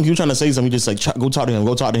every time he was trying to say something, he just like go talk to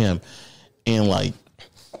him. And like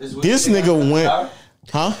this nigga went,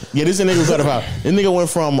 huh? Yeah, this nigga cut about. This nigga went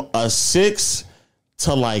from a 6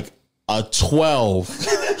 to like a 12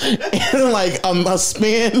 in like a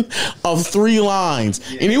span of 3 lines.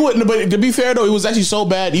 And he wouldn't, but to be fair though, it was actually so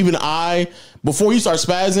bad. Even before he started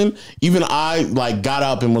spazzing, even I like got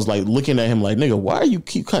up and was like looking at him like, nigga, why you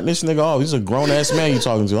keep cutting this nigga off? He's a grown ass man you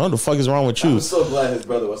talking to. What the fuck is wrong with you? I'm so glad his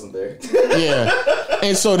brother wasn't there. Yeah.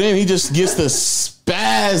 And so then he just gets the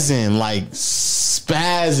spazzing.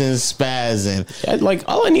 Like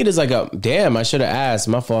all I need is like a damn. I should have asked.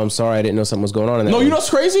 My fault. I'm sorry. I didn't know something was going on. In that No, room. you know what's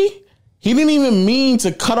crazy? He didn't even mean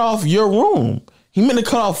to cut off your room. He meant to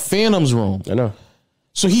cut off Phantom's room. I know.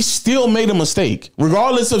 So he still made a mistake.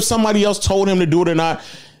 Regardless if somebody else told him to do it or not,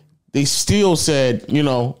 they still said,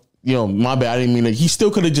 my bad, I didn't mean it. He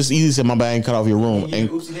still could have just easily said, my bad, I didn't cut off your room. And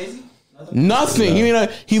Oopsie daisy? nothing.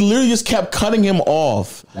 He literally just kept cutting him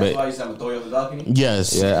off. That's why you said I'm gonna throw you off the balcony?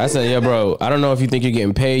 Yes. Yeah, I said, yeah, bro, I don't know if you think you're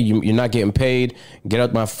getting paid. You're not getting paid. Get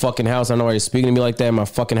out my fucking house. I don't know why you're speaking to me like that in my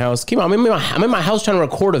fucking house. Keep on. I'm in my house trying to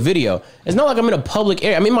record a video. It's not like I'm in a public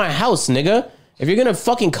area. I'm in my house, nigga. If you're going to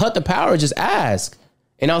fucking cut the power, just ask.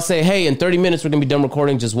 And I'll say, hey, in 30 minutes, we're going to be done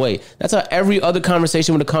recording. Just wait. That's how every other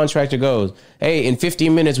conversation with a contractor goes. Hey, in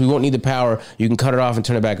 15 minutes, we won't need the power. You can cut it off and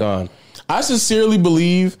turn it back on. I sincerely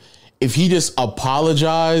believe if he just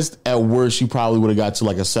apologized, at worst, you probably would have got to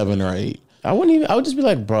like a 7 or 8. I would just be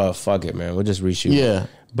like, bro, fuck it, man. We'll just reshoot. Yeah.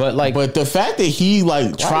 But the fact that he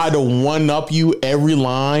tried to one up you every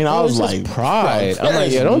line, I was like, pride. bro, I'm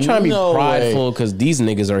like, yeah, don't try to be no prideful because these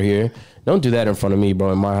niggas are here. Don't do that in front of me,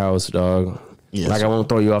 bro, in my house, dog. Yes. Like I won't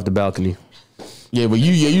throw you off the balcony. Yeah, but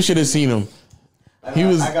you should have seen him. I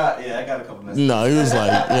got a couple minutes. No, he was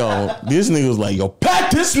like, yo, this nigga was like, yo,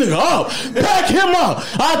 pack this nigga up. Pack him up.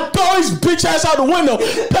 I throw his bitch ass out the window.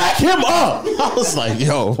 Pack him up. I was like,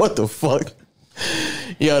 yo, what the fuck?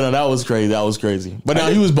 Yeah, no, that was crazy. That was crazy. But now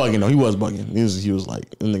he was bugging, though. He was bugging. He was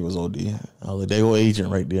like, this nigga was OD. Oh, the day old agent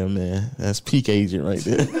right there, man. That's peak agent right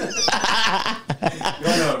there. You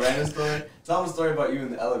want to know a random story? Tell them a story about you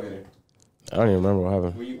in the elevator. I don't even remember what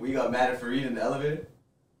happened. When you got mad at Fareed in the elevator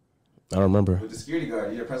I don't remember. with the security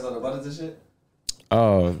guard. You didn't press all the buttons and shit?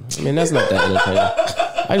 Oh, I mean, that's not that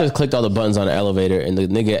entertaining. I just clicked all the buttons on the elevator, and the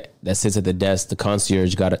nigga that sits at the desk, the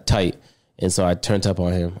concierge, got it tight. And so I turned up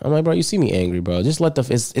on him. I'm like, bro, you see me angry, bro. Just let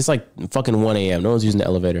it's like fucking 1 a.m. No one's using the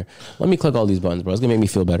elevator. Let me click all these buttons, bro. It's going to make me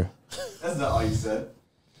feel better. That's not all you said.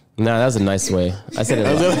 Nah, that was a nice way. I said it.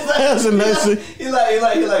 That's a nice thing. He's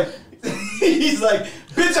like,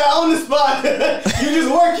 bitch, I own the spot. You just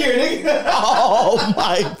work here, nigga. Oh,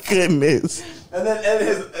 my goodness. And then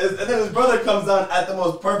his brother comes on at the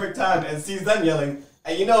most perfect time and sees them yelling.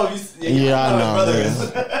 And you know, Yeah, I know, his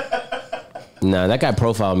brother is. Nah, that guy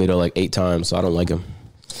profiled me though like 8 times, so I don't like him.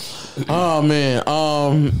 Oh, man.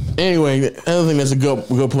 Anyway, I don't think that's a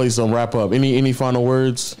good place to wrap up. Any final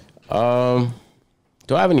words?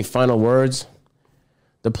 Do I have any final words?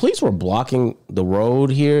 The police were blocking the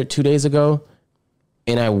road here 2 days ago,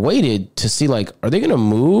 and I waited to see, like, are they going to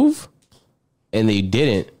move? And they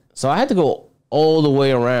didn't. So I had to go all the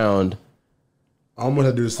way around. I almost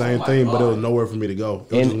had to do the same thing, but there was nowhere for me to go.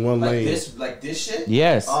 It was just one lane. Like this shit?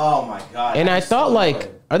 Yes. Oh my god. And I thought,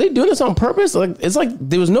 like, are they doing this on purpose? Like, it's like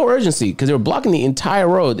there was no urgency because they were blocking the entire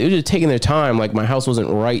road. They were just taking their time. Like, my house wasn't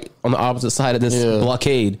right on the opposite side of this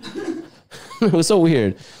blockade. It was so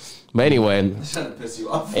weird. But anyway, I'm trying to piss you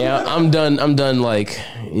off. yeah, I'm done. Like,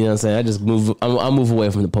 you know what I'm saying? I just move. I'll move away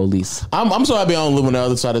from the police. I'm so happy I don't live on the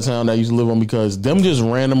other side of town that I used to live on because them just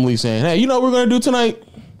randomly saying, hey, you know what we're going to do tonight?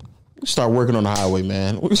 Start working on the highway,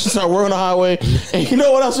 man. We should start working on the highway. And you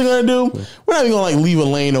know what else we're going to do? We're not even going to, like, leave a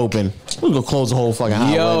lane open. We're going to close the whole fucking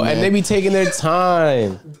highway, Yo, man. and they be taking their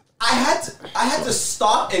time. I had to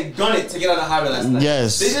stop and gun it to get on the highway last night.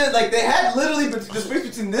 Yes. They did they had literally the space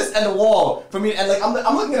between this and the wall for me, and like I'm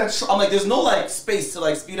looking at I'm like there's no like space to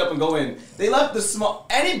like speed up and go in. They left the small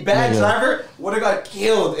any bad driver would have got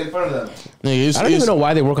killed in front of them. Nigga, I don't even know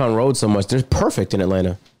why they work on roads so much. They're perfect in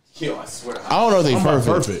Atlanta. Yo, I swear to God. I don't know if they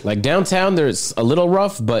perfect. Like downtown, there's a little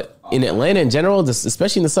rough, but in Atlanta in general,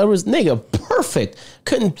 especially in the suburbs, nigga, perfect.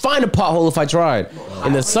 Couldn't find a pothole if I tried.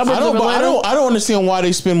 In the suburbs of Atlanta, I don't understand why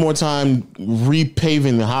they spend more time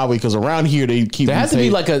repaving the highway because around here they keep. there has to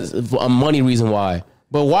be like a money reason why.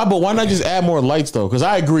 But why not just add more lights though? Because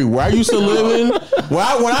I agree. Where I used to live in, where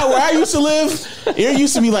I used to live, there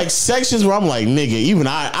used to be like sections where I'm like, nigga, even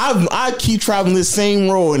I keep traveling this same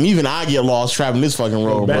road, and even I get lost traveling this fucking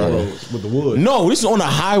road, Back bro. roads with the wood. No, this is on the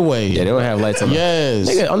highway. Yeah, they don't have lights on. Yes.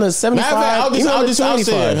 Nigga, on the 75, I'll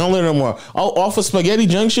say it. Don't let it no more. Off of Spaghetti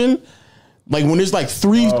Junction. Like when there's like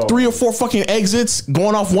three or four fucking exits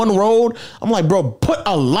going off one road, I'm like, bro, put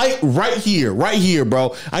a light right here,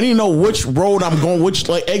 bro. I need to know which road I'm going, which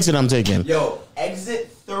like exit I'm taking. Yo,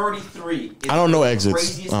 exit 33. Is I don't know the exits.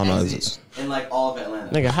 craziest I don't know exit exits. in like all of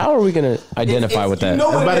Atlanta. Nigga, how are we gonna identify with that? You know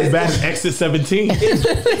what About it as is? bad as exit 17.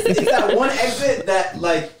 It's that one exit that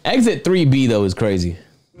like Exit 3B though is crazy.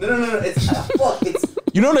 no. It's fuck. It's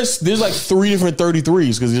You know, there's like 3 different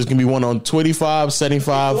 33s because there's gonna be one on 25,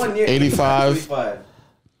 75, one near 85. 85.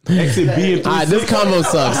 Exit B and 3. All right, this combo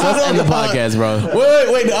sucks. Let's end the podcast, bro.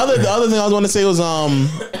 Wait. The other thing I was going to say was oh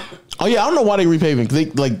yeah, I don't know why they repaving.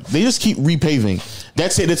 They just keep repaving.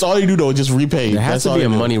 That's it. That's all you do though. Just repay. There has That's to be all a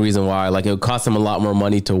they do. money reason why. Like it would cost them a lot more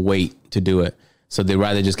money to wait to do it. So they'd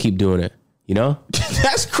rather just keep doing it. You know?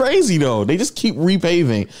 That's crazy though. They just keep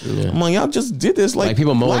repaving. I'm like, y'all just did this Like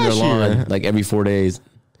people mowing their last lawn year. like every 4 days.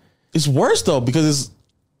 It's worse though because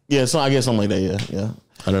it's so I guess something like that. Yeah.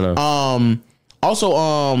 I don't know. Also,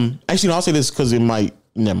 actually, no, I'll say this because it might.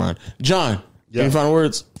 Never mind. John, Yeah. any final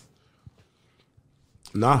words?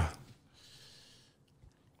 Nah.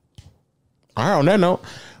 All right. On that note,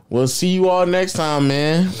 we'll see you all next time,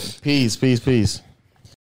 man. Peace.